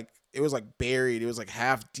it was like buried. It was like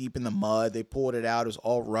half deep in the mud. They pulled it out. It was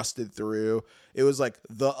all rusted through. It was like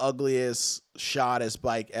the ugliest, shottest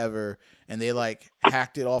bike ever. And they like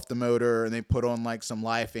hacked it off the motor and they put on like some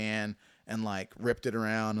Li-Fan and like ripped it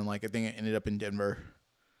around, and like I think it ended up in Denver.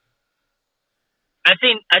 I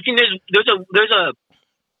think there's a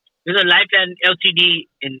Lifeline LTD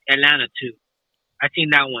in Atlanta too. I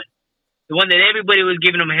seen that one, the one that everybody was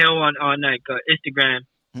giving them hell on like Instagram.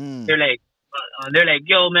 They're like,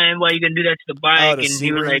 yo man, why you gonna do that to the bike? Oh, the and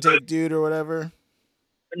he was like, intake dude or whatever.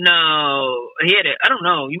 No, he had I don't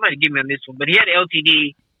know. You might have given me on this one, but he had an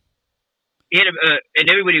LTD. He had and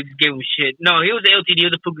everybody was giving him shit. No, he was an LTD. He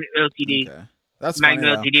was a Puka LTD. Okay. That's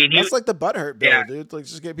Magnum funny, LTD. And that's like the butthurt bill, yeah. dude. Like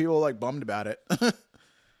just get people like bummed about it.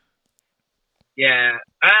 Yeah.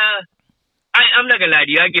 I'm not gonna lie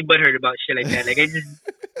to you. I get butthurt about shit like that. Like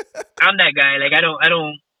I'm that guy. Like I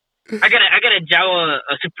got a Jawa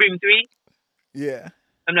a Supreme 3. Yeah.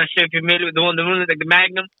 I'm not sure if you're familiar with the one like the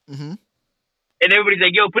Magnum. Mm-hmm. And everybody's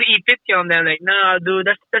like, yo, put an E50 on there. I'm like, nah, dude,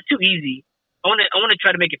 that's too easy. I wanna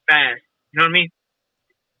try to make it fast. You know what I mean?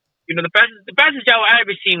 You know, the fastest Jawa I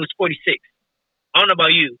ever seen was 46. I don't know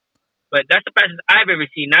about you, but that's the fastest I've ever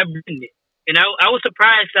seen. I've ridden it. And I was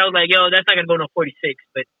surprised. I was like, yo, that's not going to go no 46.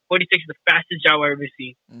 But 46 is the fastest Jawa I've ever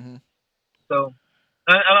seen. Mm-hmm. So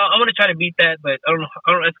I want to try to beat that, but I don't know.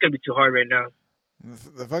 It's going to be too hard right now.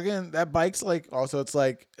 The fucking, that bike's like, also it's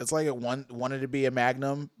like it wanted to be a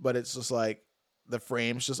Magnum, but it's just like the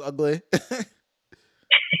frame's just ugly.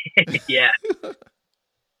 Yeah.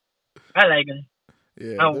 I like them.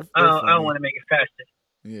 Yeah. I don't want to make it faster.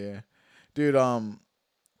 Yeah. Dude, dude.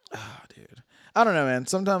 I don't know, man.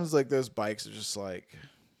 Sometimes like those bikes are just like,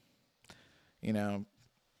 you know,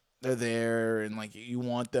 they're there and like you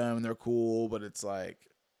want them and they're cool, but it's like,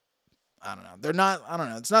 I don't know. They're not, I don't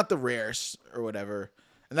know. It's not the rarest or whatever.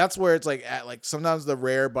 And that's where it's like at like sometimes the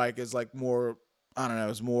rare bike is like more, I don't know,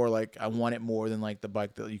 it's more like I want it more than like the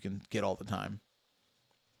bike that you can get all the time.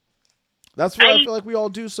 That's why I feel like we all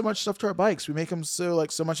do so much stuff to our bikes. We make them so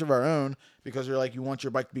much of our own because you're like, you want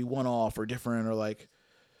your bike to be one off or different or like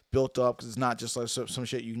built up because it's not just like some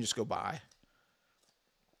shit you can just go buy.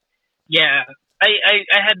 Yeah, I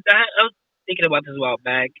was thinking about this a while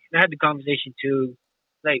back. And I had the conversation too.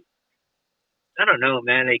 Like, I don't know,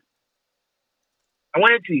 man. Like, I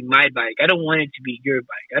want it to be my bike. I don't want it to be your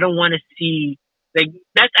bike. I don't want to see like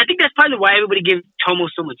that's. I think that's probably why everybody gives Tomo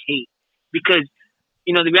so much hate because.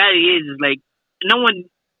 You know, the reality is like no one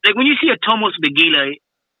like when you see a Tomos with a Gila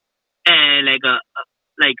and like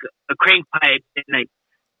a crank pipe and like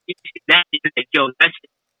that is like yo that's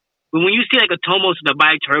but when you see like a Tomos with a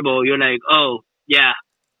bike turbo you're like oh yeah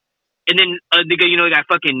and then they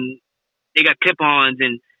got clip-ons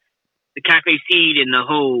and the cafe seat and the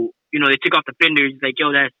whole they took off the fenders like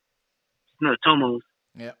yo that's not a Tomos.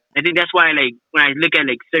 Yeah, I think that's why like when I look at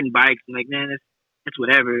like certain bikes I'm like man that's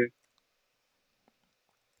whatever.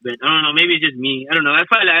 But I don't know. Maybe it's just me. I don't know. I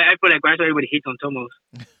feel like that's why everybody hates on Tomos.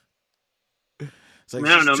 It's like,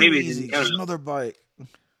 I don't know. Maybe easy. it's just another bike.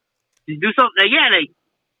 Just do something. Like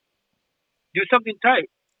do something tight.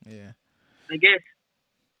 Yeah. I guess.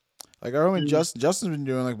 Like our homie Justin's been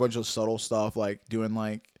doing like a bunch of subtle stuff, like doing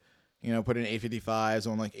like putting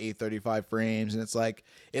 855s on like 835 frames, and it's like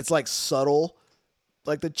subtle.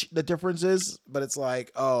 Like the difference is, but it's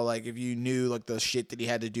like, oh, like if you knew like the shit that he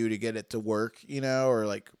had to do to get it to work, or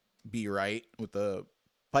like be right with the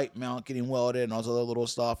pipe mount getting welded and all this other little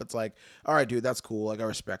stuff. It's like, all right, dude, that's cool. Like I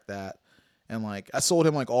respect that. And like I sold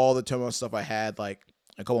him like all the Tomos stuff I had like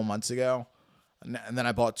a couple months ago, and then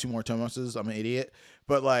I bought 2 more Tomoses. I'm an idiot,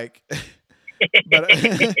 but like.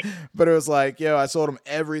 but it was like, yo, I sold him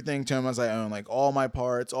everything Tomos I own, like all my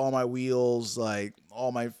parts, all my wheels, like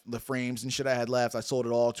all the frames and shit I had left. I sold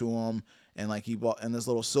it all to him, and like he bought and this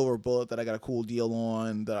little Silver Bullet that I got a cool deal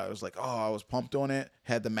on. That I was like, oh, I was pumped on it.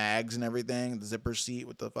 Had the mags and everything, the zipper seat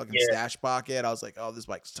with the fucking stash pocket. I was like, oh, this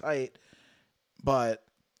bike's tight. But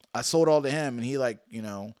I sold all to him, and he like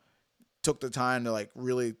took the time to like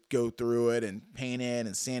really go through it and paint it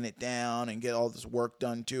and sand it down and get all this work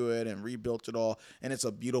done to it and rebuilt it all. And it's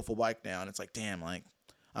a beautiful bike now. And it's like, damn, like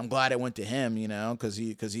I'm glad it went to him, cause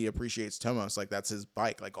he appreciates Tomos. Like that's his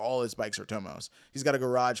bike. Like all his bikes are Tomos. He's got a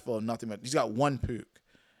garage full of nothing but he's got 1 Puke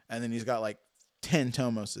and then he's got like 10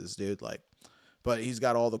 Tomoses, dude. Like, but he's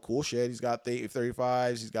got all the cool shit. He's got the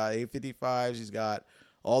 835s. He's got 855s. He's got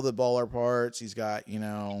all the baller parts. He's got,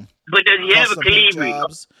 But does he have a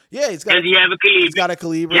Calibri? Yeah, Does he have a Calibri? He's got a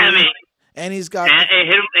Calibri. Damn it. And he's got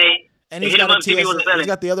he's got a TSA. He's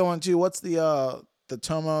got the other one too. What's the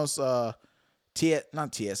Tomos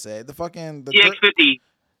not TSA, the fucking the TX50.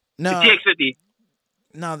 No. The TX50.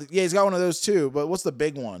 No, yeah, he's got one of those too, but what's the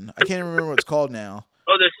big one? I can't even remember what it's called now.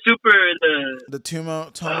 Oh, the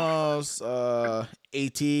Tomos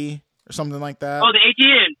AT or something like that. Oh, the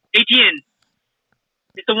ATN.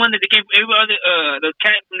 It's the one that they came. Everybody, the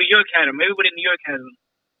cat from New York had him. Everybody in New York has him.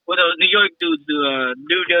 Well, those New York dudes,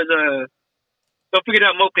 dude does don't forget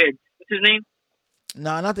out mopeds. What's his name?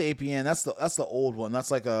 No, not the APN. That's the old one.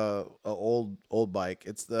 That's like a old bike.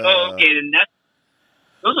 It's the. Oh, okay, then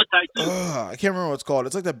those are tight too. I can't remember what it's called.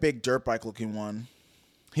 It's like the big dirt bike looking one.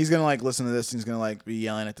 He's gonna like listen to this. And he's gonna like be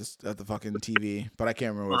yelling at the fucking TV, but I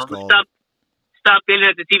can't remember what it's called. Stop yelling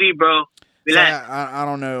at the TV, bro. Relax. So I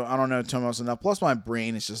don't know Tomos enough. Plus, my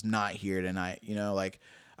brain is just not here tonight. You know, like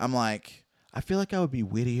I'm like I feel like I would be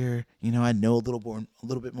wittier. You know, I know a little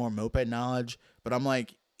bit more moped knowledge, but I'm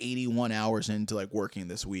like 81 hours into like working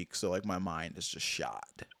this week, so like my mind is just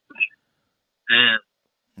shot. Man.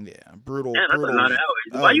 Yeah, brutal. Man, that's brutal. a lot of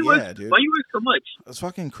hours. Why you work so much? It's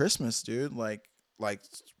fucking Christmas, dude. Like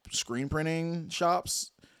screen printing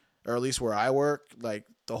shops, or at least where I work, like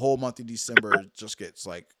the whole month of December just gets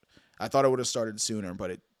like. I thought it would have started sooner, but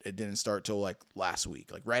it didn't start till like last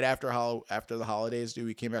week. Like right after the holidays, dude,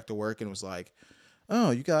 we came back to work and it was like, oh,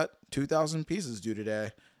 you got 2,000 pieces due today.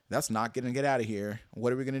 That's not gonna get out of here.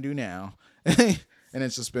 What are we gonna do now? And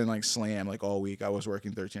it's just been like slam like all week. I was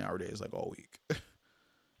working 13-hour days like all week.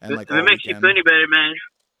 And like it makes you feel any better, man.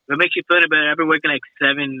 It makes you feel any better. I've been working like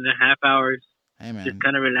 7.5 hours. Hey man, just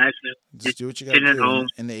kind of relaxing. Just do what you gotta do.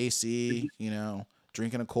 In the AC, you know,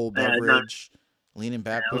 drinking a cold beverage. Leaning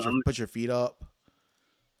back, put your feet up.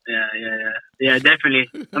 Yeah, definitely.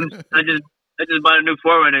 I just bought a new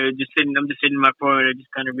 4Runner. I'm just sitting in my 4Runner,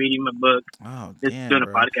 just kind of reading my book. Oh, just damn, doing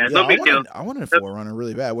bro. a podcast. Yeah, No big deal. I wanted a 4Runner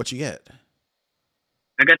really bad. What you get?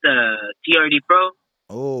 I got the TRD Pro.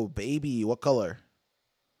 Oh, baby, what color?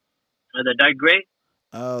 The dark gray.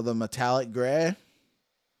 Oh, the metallic gray.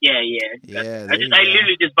 Yeah. Yeah. I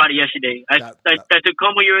literally just bought it yesterday. That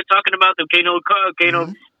Tacoma you were talking about, the Kano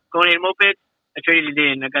Conan moped. I traded it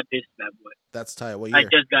in. I got this bad boy. That's tight. What year? I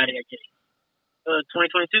just got it actually.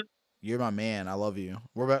 2022. You're my man. I love you.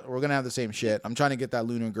 We're gonna have the same shit. I'm trying to get that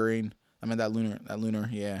lunar green. I mean that lunar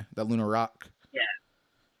rock. Yeah.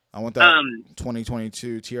 I want that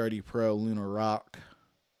 2022 TRD Pro lunar rock.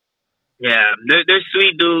 Yeah, they're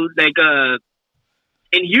sweet, dude. Like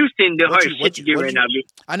in Houston, they're hard shit to get right now.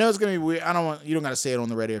 I know it's gonna be weird. You don't gotta say it on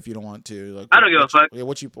the radio if you don't want to. Like, I don't give a fuck. Yeah,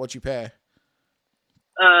 what you pay?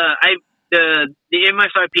 The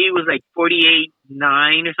MSRP was like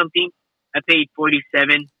 $48.9 or something. I paid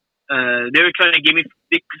 $47. They were trying to give me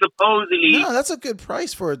supposedly. No, that's a good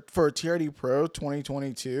price for a TRD Pro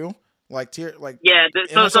 2022. Yeah,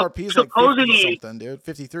 MSRP is like 50 something, dude.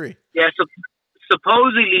 53. Yeah, so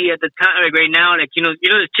supposedly at the time, like right now, like you know,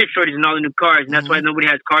 the chip shortage in all the new cars, and that's why nobody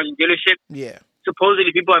has cars in dealership. Yeah.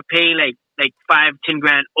 Supposedly people are paying like $5-10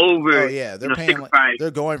 grand over. Oh yeah, they're paying.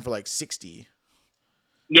 They're going for like 60.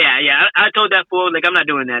 Yeah. I told that fool, like, I'm not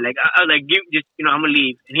doing that. Like, I was like, you just, I'm gonna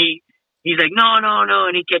leave. And he's like, no.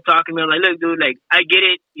 And he kept talking to me. I'm like, look, dude, like, I get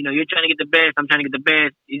it. You're trying to get the best. I'm trying to get the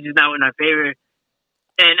best. It's just not in our favor.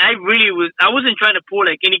 And I wasn't trying to pull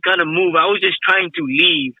like any kind of move. I was just trying to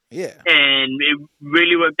leave. Yeah. And it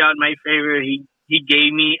really worked out in my favor. He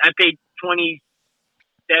gave me, I paid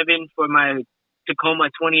 $27 for my Tacoma,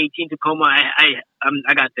 2018 Tacoma. I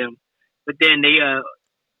got them. But then they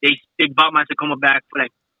bought my Tacoma back for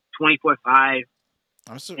like $24,500.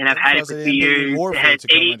 And I've had it for 3 years. More for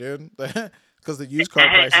Tacoma, dude. Because the used car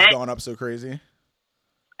price has gone up so crazy.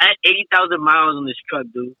 I had 80,000 miles on this truck,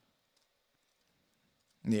 dude.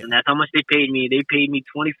 Yeah. And that's how much they paid me. They paid me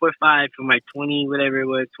 $24,500 for my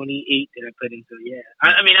 28 that I put in. So yeah,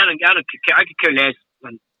 I mean, I don't care. I could care less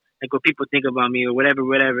on like what people think about me or whatever.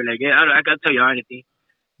 Like, I gotta tell you anything.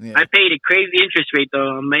 Yeah. I paid a crazy interest rate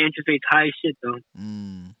though. My interest rate's high as shit though.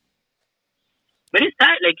 But it's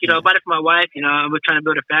tight. Like, I bought it for my wife. We're trying to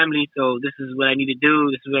build a family, so this is what I need to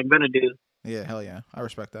do. This is what I'm gonna do. Yeah, hell yeah. I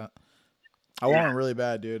respect that. I want it really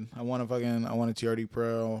bad, dude. I want a TRD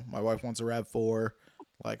Pro. My wife wants a RAV4.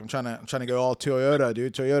 Like, I'm trying to go all Toyota,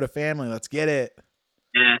 dude. Toyota family. Let's get it.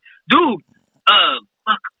 Yeah. Dude,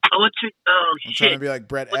 fuck. I'm trying to be like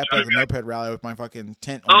Brett Epp at the Moped Rally with my fucking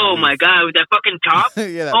tent. Oh my god, with that fucking top.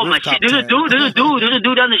 Yeah, that my shit. There's a dude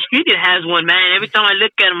down the street that has one, man. Every time I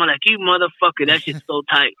look at him, I'm like, you motherfucker, that shit's so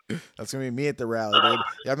tight. That's gonna be me at the rally, dude.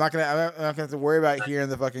 Yeah, I'm not gonna have to worry about hearing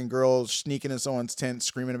the fucking girls sneaking in someone's tent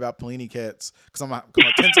screaming about Polini kits because my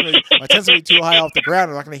tent's gonna be too high off the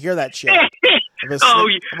ground. I'm not gonna hear that shit. Oh,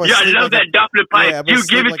 yeah, I love that Doppler pipe. Yeah, You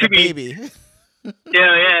give it like to a me. baby.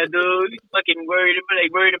 Yeah, dude. He's fucking worried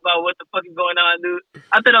about what the fuck is going on, dude.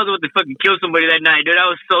 I thought I was about to fucking kill somebody that night, dude. I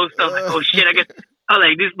was so stuck. Like, oh shit, I was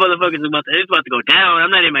like, this motherfucker's about to go down. I'm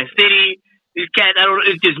not in my city. These cats,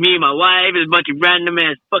 it's just me and my wife. It's a bunch of random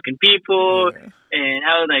ass fucking people. Yeah. And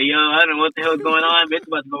I was like, yo, I don't know what the hell's going on, but it's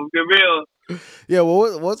about to go get real. Yeah,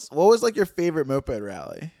 what was like your favorite moped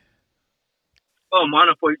rally? Oh,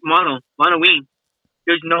 mono wing.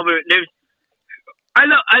 There's I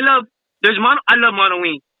love mono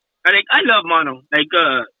wing. I love mono. Like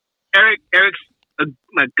Eric's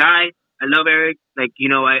my guy. I love Eric. Like, you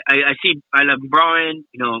know, I love Brian.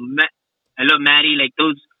 You know, I love Maddie. Like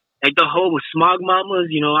those. Like the whole Smog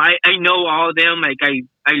Mamas, you know, I know all of them. Like I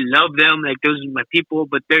love them. Like those are my people.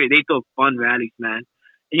 But they throw fun rallies, man.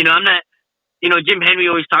 You know, I'm not. You know, Jim Henry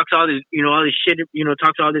always talks all this. You know, all this shit. You know,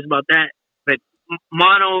 talks all this about that. But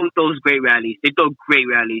Mono throws great rallies. They throw great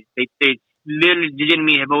rallies. They literally,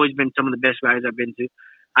 legitimately have always been some of the best rallies I've been to.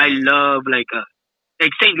 I love like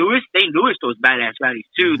St. Louis. St. Louis throws badass rallies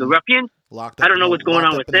too. The Ruffians. I don't know what's going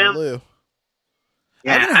on with them.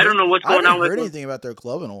 Yeah, I don't know what's going on with them. I haven't heard anything about their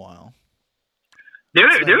club in a while. There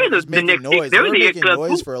is the next noise. There was making club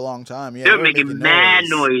noise for a long time. Yeah, they were making mad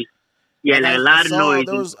noise. Yeah, like a lot of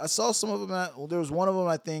noise. I saw some of them there was one of them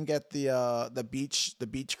I think at the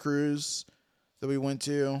beach cruise that we went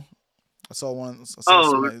to. I saw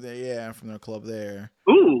somebody there, yeah, from their club there.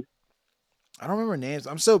 Ooh. I don't remember names.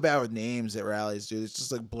 I'm so bad with names at rallies, dude. It's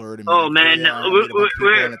just like blurred to me. Oh man,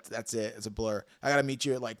 that's it. It's a blur. I gotta meet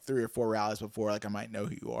you at like 3 or 4 rallies before like I might know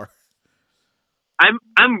who you are.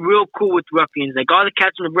 I'm real cool with Ruffians. Like all the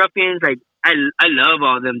cats from the Ruffians, like I love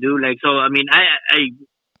all of them, dude. Like so, I mean,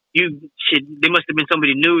 they must have been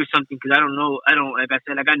somebody new or something because I don't know. Like I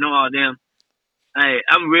said, like I know all of them.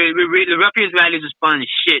 I'm really the Ruffians rallies was fun as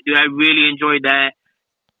shit, dude. I really enjoyed that.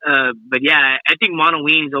 But yeah, I think Mono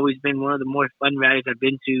Wing's always been one of the more fun rallies I've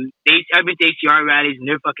been to. I've been to ACR rallies and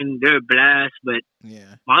they're a blast. But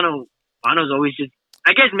yeah, Mono's always just.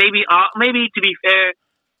 I guess maybe to be fair,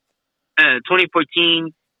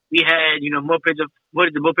 2014 we had mopeds for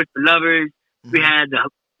lovers. Mm-hmm. We had the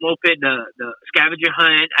moped, the scavenger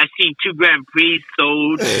hunt. I seen 2 Grand Prix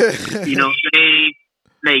sold. We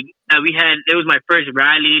had. It was my first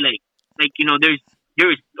rally.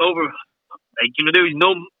 There's over. There's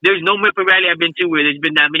no moped rally I've been to where there's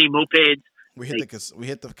been that many mopeds. We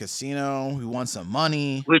hit the casino. We won some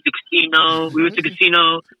money. We went to the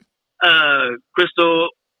casino. Crystal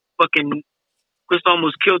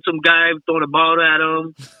almost killed some guy throwing a ball at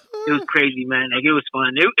him. It was crazy, man. Like it was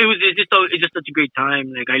fun. It's just such a great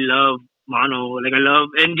time. Like I love Mono.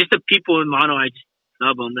 And just the people in Mono. I just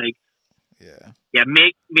love them. Like yeah.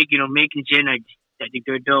 Make and Jen. I think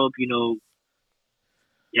they're dope.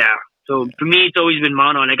 Yeah. So for me, it's always been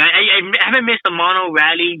Mono. Like I haven't missed a Mono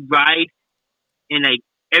rally ride in like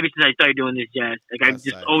ever since I started doing this jazz. Like I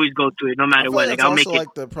just always go to it no matter what. Like I'll make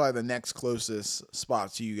it. Probably the next closest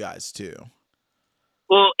spot to you guys too.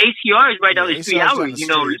 Well, ACR is right down the 3 hours.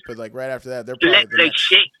 But like right after that, they're probably the next.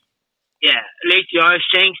 Shanks. Yeah, ACR,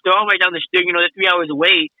 Shanks. They're all right down the street. They're 3 hours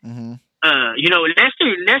away. Mm-hmm.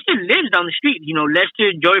 Lester lives down the street.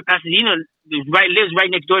 Lester, Joey Pasadena lives right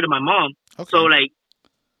next door to my mom. Okay. So like.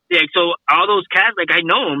 Yeah, so all those cats, like I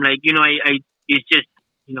know them, like it's just,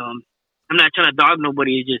 I'm not trying to dog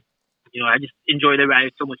nobody. It's just, I just enjoy the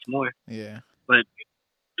rally so much more. Yeah. But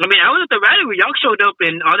I mean, I was at the rally where y'all showed up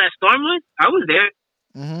and all that storm was. I was there,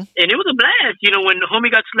 and it was a blast. When the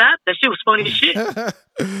homie got slapped, that shit was funny as shit.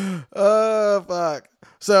 Oh fuck!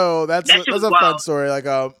 So that's a fun story. Like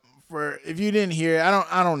for if you didn't hear,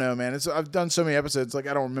 I don't know, man. I've done so many episodes, like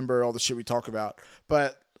I don't remember all the shit we talk about,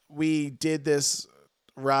 but we did this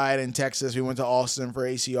ride in Texas. We went to Austin for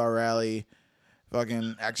ACR rally,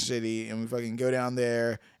 fucking Action City, and we fucking go down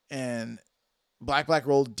there, and Black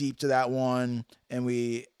rolled deep to that one, and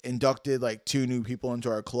we inducted like 2 new people into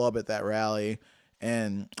our club at that rally,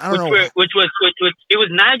 and I don't know which was it was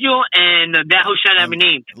Nigel and that whole shot I have a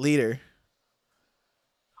name. Leader.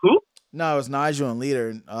 Who? No, it was Nigel and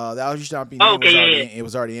Leader. That was just not being. It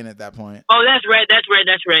was already in at that point. Oh, that's right.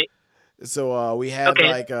 So we had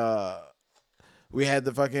we had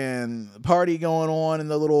the fucking party going on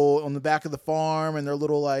on the back of the farm, and their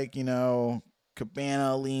little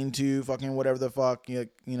cabana lean-to fucking whatever the fuck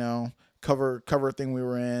cover thing we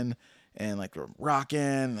were in, and like we're rocking,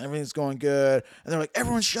 and everything's going good, and they're like,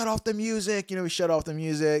 everyone shut off the music. We shut off the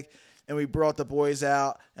music, and we brought the boys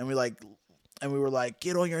out, and we were like,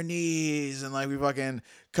 get on your knees, and like we fucking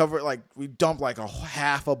we dumped like a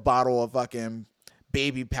half a bottle of fucking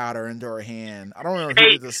baby powder into her hand. I don't remember who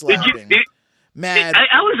did the slapping. mad.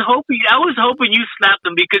 I was hoping you slapped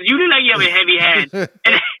him because you look like you have a heavy hand.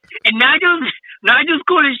 And Nigel's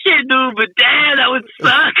cool as shit, dude. But damn, that would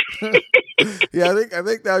suck. Yeah, I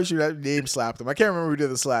think that should have name slapped him. I can't remember who did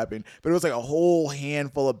the slapping, but it was like a whole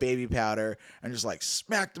handful of baby powder and just like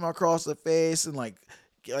smacked him across the face and like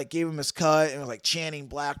gave him his cut and was like chanting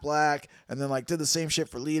black, black, and then like did the same shit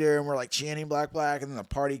for leader and we're like chanting black, black, and then the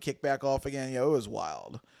party kicked back off again. Yo, it was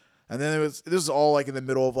wild. And then this is all like in the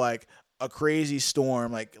middle of like a crazy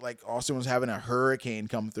storm. Like Austin was having a hurricane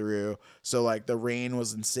come through, so like the rain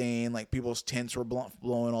was insane. Like people's tents were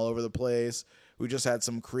blowing all over the place. We just had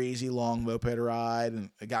some crazy long moped ride,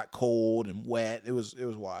 and it got cold and wet. It was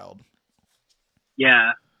wild.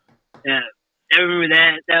 Yeah. I remember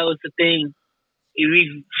that. That was the thing.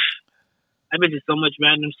 I've been to so much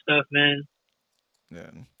random stuff, man. Yeah.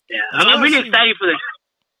 I'm really excited for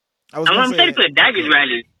I'm excited for the Daggers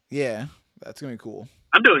rally. Yeah, that's gonna be cool.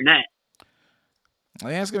 I'm doing that. I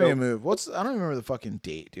think that's gonna be a move. I don't even remember the fucking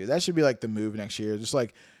date, dude. That should be like the move next year. Just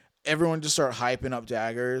like everyone just start hyping up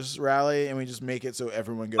Daggers rally, and we just make it so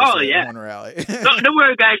everyone goes to one rally. Don't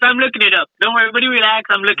worry, guys. I'm looking it up. Don't worry. Everybody relax.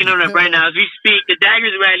 I'm looking it up right now as we speak. The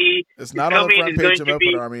Daggers rally. It's not on the front page of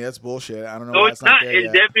Open Army. That's bullshit. I don't know. No, why it's not. There It's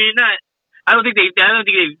yet. definitely not. I don't think they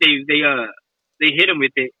hit him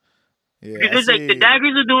with it. Yeah, because like the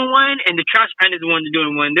Daggers are doing one, and the Trash Pandas are the ones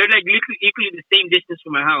doing one. They're like equally the same distance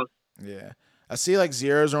from my house. Yeah. I see like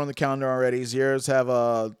Zeros are on the calendar already. Zeros have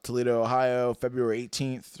Toledo, Ohio, February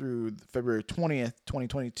 18th through February 20th,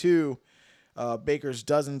 2022. Baker's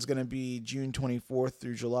Dozen's going to be June 24th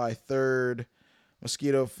through July 3rd.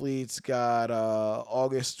 Mosquito Fleet's got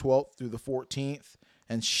August 12th through the 14th.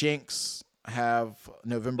 And Shanks have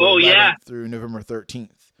November 11th through November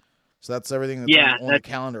 13th. So that's everything that's on the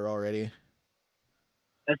calendar already.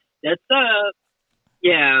 That's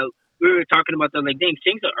yeah. We were talking about that. Like, damn,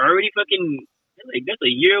 Shanks are already fucking. Like, that's a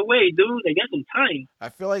year away, dude. Like, that's some time. I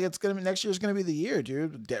feel like it's gonna be next year's gonna be the year,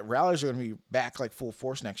 dude. Rallies are gonna be back like full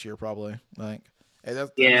force next year, probably. Like,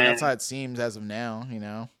 that's how it seems as of now. You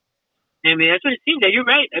know. I mean, that's what it seems. That you're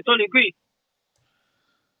right. I totally agree.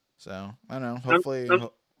 So I don't know.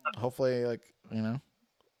 Hopefully, like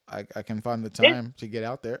I can find the time to get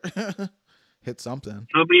out there, hit something.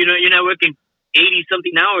 Hopefully, you're not working 80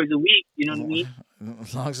 something hours a week. You know what I mean?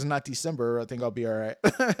 As long as it's not December, I think I'll be all right.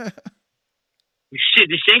 Shit,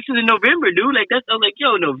 the Shanks is in November, dude. Like I'm like,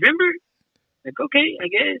 yo, November. Like, okay, I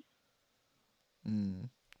guess.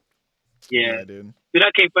 Yeah, dude. Dude,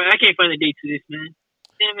 I can't find the date to this, man.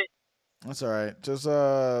 Damn it. That's all right. Just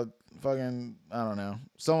fucking, I don't know.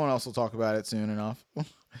 Someone else will talk about it soon enough.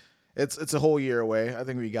 It's a whole year away. I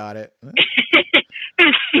think we got it.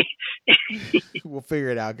 We'll figure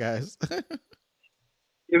it out, guys.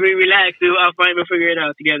 If we relax, dude, we'll figure it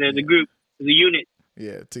out together as a group, as a unit.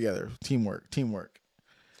 Yeah, together. Teamwork.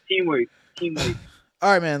 All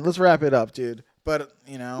right, man. Let's wrap it up, dude. But,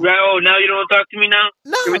 Right, now you don't want to talk to me now?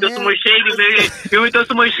 No, Can we throw some more shade? Can we throw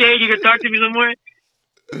some more shade? You can talk to me some more?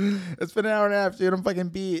 It's been an hour and a half, dude. I'm fucking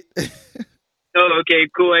beat. Oh, okay,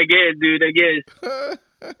 cool. I guess, dude. I guess.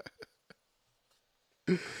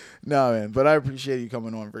 No, man. But I appreciate you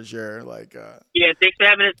coming on for sure. Like, yeah, thanks for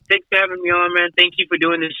having me on, man. Thank you for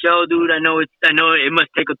doing the show, dude. I know it must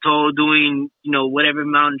take a toll doing, whatever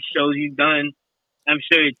amount of shows you've done. I'm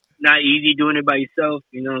sure it's not easy doing it by yourself.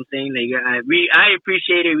 You know what I'm saying? Like, I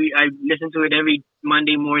appreciate it. I listen to it every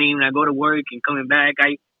Monday morning when I go to work and coming back.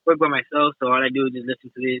 I work by myself, so all I do is just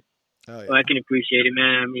listen to this. Oh, yeah. So I can appreciate it,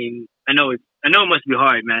 man. I mean, I know it must be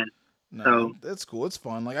hard, man. No, so that's cool. It's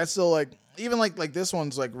fun. Like, I still like, even like this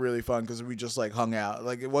one's like really fun because we just like hung out.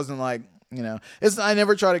 Like, it wasn't like, I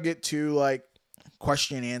never try to get too like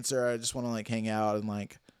question and answer. I just want to like hang out and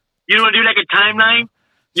like. You don't want to do like a timeline?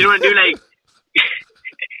 You don't want to do like.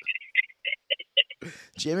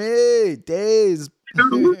 Jimmy, days.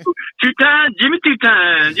 Two times.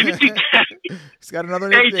 He's got another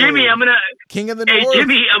nickname. Hey, Jimmy, I'm gonna. King of the North.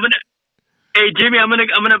 Hey, Jimmy, I'm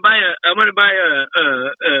gonna buy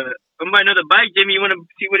another bike. Jimmy, you wanna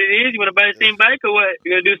see what it is? You wanna buy the same bike or what?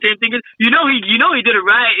 You gonna do the same thing? You know he did it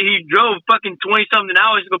right. He drove fucking 20-something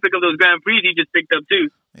hours to go pick up those Grand Prix he just picked up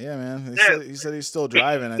too. Yeah, man. He said he's still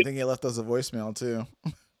driving. I think he left us a voicemail too.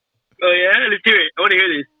 Oh yeah, let's hear it. I want to hear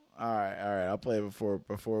this. All right. I'll play it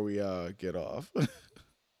before we get off.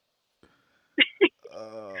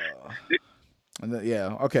 And then,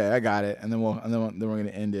 yeah, okay, I got it. And then we're gonna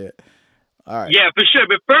end it. All right. Yeah, for sure.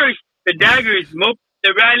 But first, the Daggers,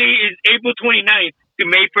 the rally is April 29th to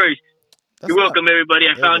May 1st. You're welcome, everybody.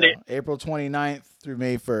 I found it. April 29th through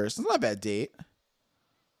May 1st. It's not a bad date.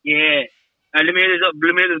 Yeah. All right, let me hear this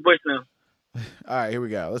voicemail. All right, here we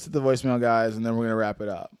go. Let's hit the voicemail, guys, and then we're gonna wrap it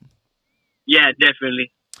up. Yeah,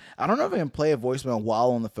 definitely. I don't know if I can play a voicemail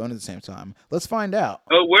while on the phone at the same time. Let's find out.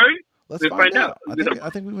 Oh, word? Let's We'll find find out. out. I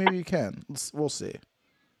think maybe you can. We'll see.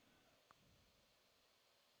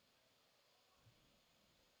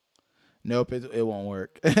 Nope, it won't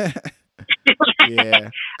work. Yeah,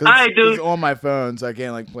 Alright, dude. it's on my phone, so I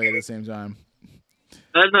can't like play at the same time.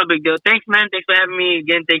 That's no big deal. Thanks, man. Thanks for having me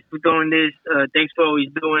again. Thanks for doing this. Thanks for always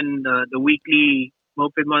doing the weekly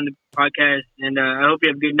Moped Monday podcast. And I hope you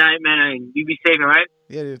have a good night, man. And you be safe, all right?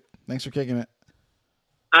 Yeah, dude. Thanks for kicking it.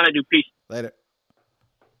 All right, dude. Peace. Later.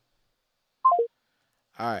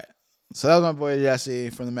 All right. So that was my boy Jesse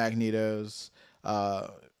from the Magnetos.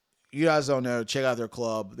 You guys don't know, check out their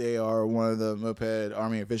club. They are one of the Moped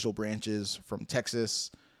Army official branches from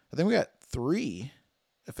Texas. I think we got 3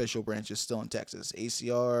 official branches still in Texas.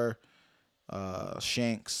 ACR,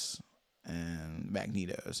 Shanks, and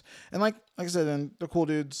Magnetos. And like I said, and they're cool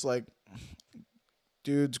dudes, like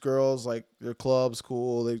dudes, girls, like their club's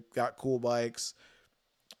cool. They got cool bikes.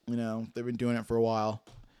 You know, they've been doing it for a while.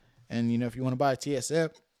 And you know, if you want to buy a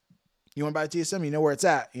TSM, you know where it's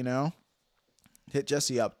at, you know. Hit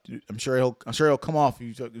Jesse up. I'm sure he'll come off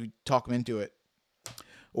if you talk him into it,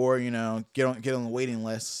 or you know get on the waiting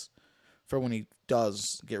list for when he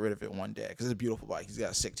does get rid of it one day, because it's a beautiful bike. He's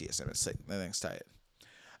got a sick TSM. It's sick. That thing's tight.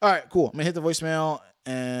 All right, cool. I'm gonna hit the voicemail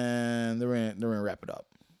and they're gonna wrap it up.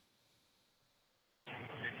 It's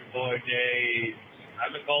your boy Jay.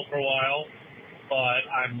 I've been called for a while,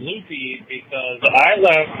 but I'm loopy because I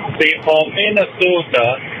left St. Paul,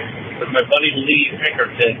 Minnesota with my buddy Lee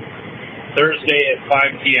Pinkerton Thursday at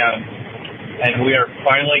 5 p.m. and we are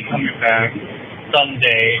finally coming back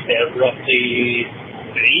Sunday at roughly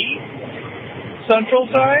 8 Central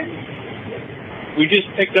Time. We just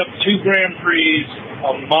picked up 2 Grand Prix,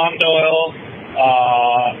 a Mondoil,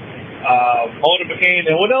 Motorcade,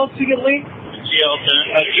 and what else did you get, Lee?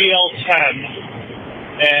 A GL10.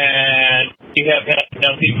 And we have had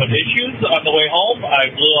nothing but issues on the way home. I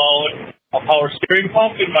blew out a power steering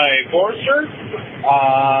pump in my Forester.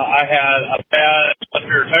 I had a bad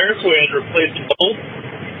under tire, so we had to replace them both.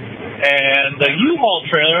 And the U-Haul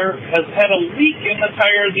trailer has had a leak in the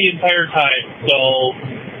tire the entire time. So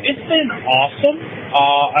it's been awesome.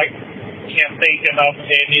 I can't thank enough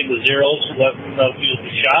Andy and the Zeros for letting us use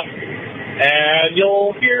the shop. And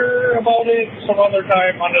you'll hear about it some other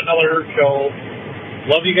time on another show.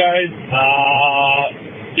 Love you guys.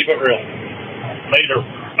 Keep it real. Later.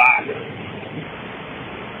 Bye.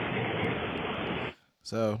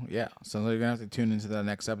 So, yeah. Sounds like you're going to have to tune into the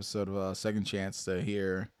next episode of Second Chance to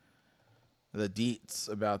hear the deets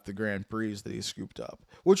about the Grand Prix that he scooped up.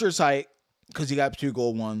 Which are tight, because he got 2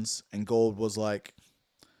 gold ones, and gold was like,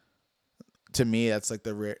 to me, that's like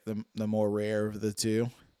the more rare of the 2.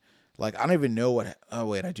 Like, I don't even know what... Oh,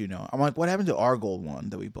 wait, I do know. I'm like, what happened to our gold one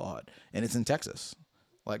that we bought? And it's in Texas.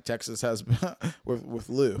 Like, Texas has... with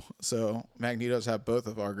Lou. So, Magnetos have both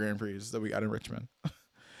of our Grand Prix that we got in Richmond.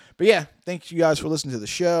 But, yeah, thank you guys for listening to the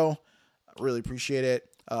show. I really appreciate it.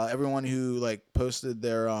 Everyone who, like, posted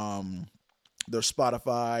their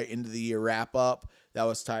Spotify end of the year wrap-up, that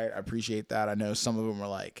was tight. I appreciate that. I know some of them were,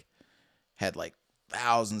 like... had, like,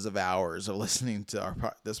 thousands of hours of listening to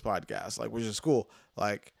this podcast, like, which is cool.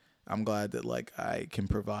 Like... I'm glad that, like, I can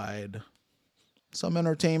provide some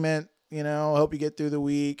entertainment, you know, help you get through the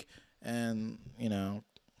week and, you know,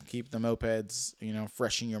 keep the mopeds, you know,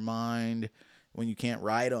 fresh in your mind when you can't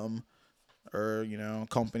ride them, or, you know,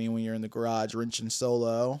 company when you're in the garage wrenching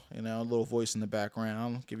solo, you know, a little voice in the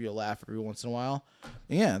background, give you a laugh every once in a while.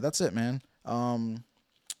 And yeah, that's it, man.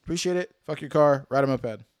 Appreciate it. Fuck your car. Ride a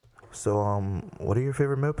moped. So, what are your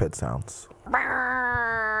favorite moped sounds? Fuck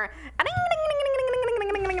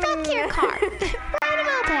your car. Ride a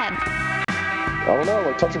moped. I don't know,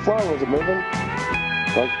 like touch a flower, was it moving?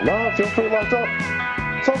 Like, nah, it feels pretty locked up.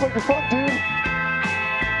 Sounds like you're fucked, dude.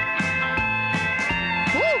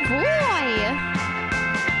 Oh boy.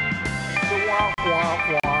 Womp, womp,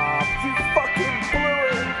 womp. You fucking blew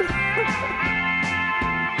it.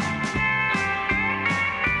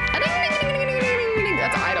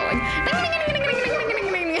 That's idling.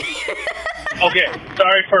 Okay,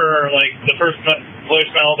 sorry for, like, the first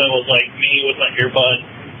voicemail that was, like, me with my earbuds,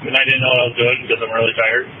 and I didn't know what I was doing because I'm really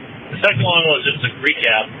tired. The second one was just a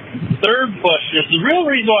recap. Third question is the real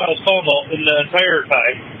reason why I was calling in the entire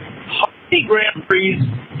time. How many Grand Prix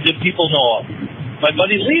do people know of? My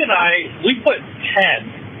buddy Lee and I, we put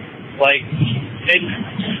 10. Like, and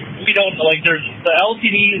we don't, like, there's the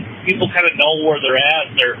LTDs, people kind of know where they're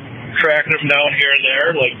at. They're tracking them down here and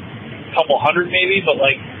there, like, a couple hundred maybe, but,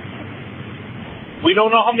 like, we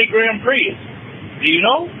don't know how many Grand Prix. Do you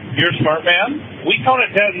know? You're a smart man. We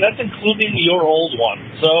counted 10, and that's including your old one.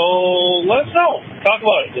 So let us know. Talk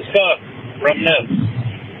about it. Discuss. Reminisce.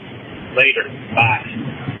 Later.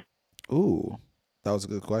 Bye. Ooh, that was a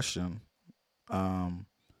good question.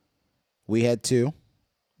 We had 2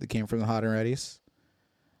 that came from the Hot and Ready's.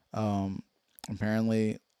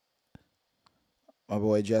 Apparently, my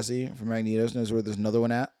boy Jesse from Magnetos knows where there's another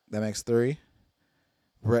one at. That makes 3.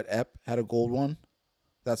 Brett Epp had a gold one.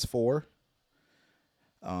 That's 4.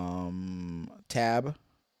 Tab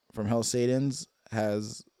from Hell Satan's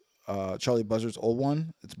has Charlie Buzzard's old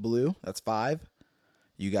one. It's blue. That's 5.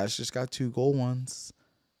 You guys just got 2 gold ones.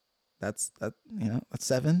 That's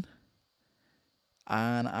 7.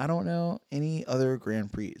 And I don't know any other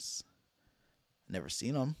Grand Prix. Never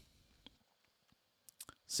seen them.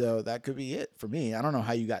 So that could be it for me. I don't know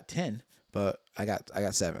how you got 10, but I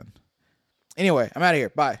got 7. Anyway, I'm out of here.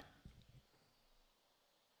 Bye.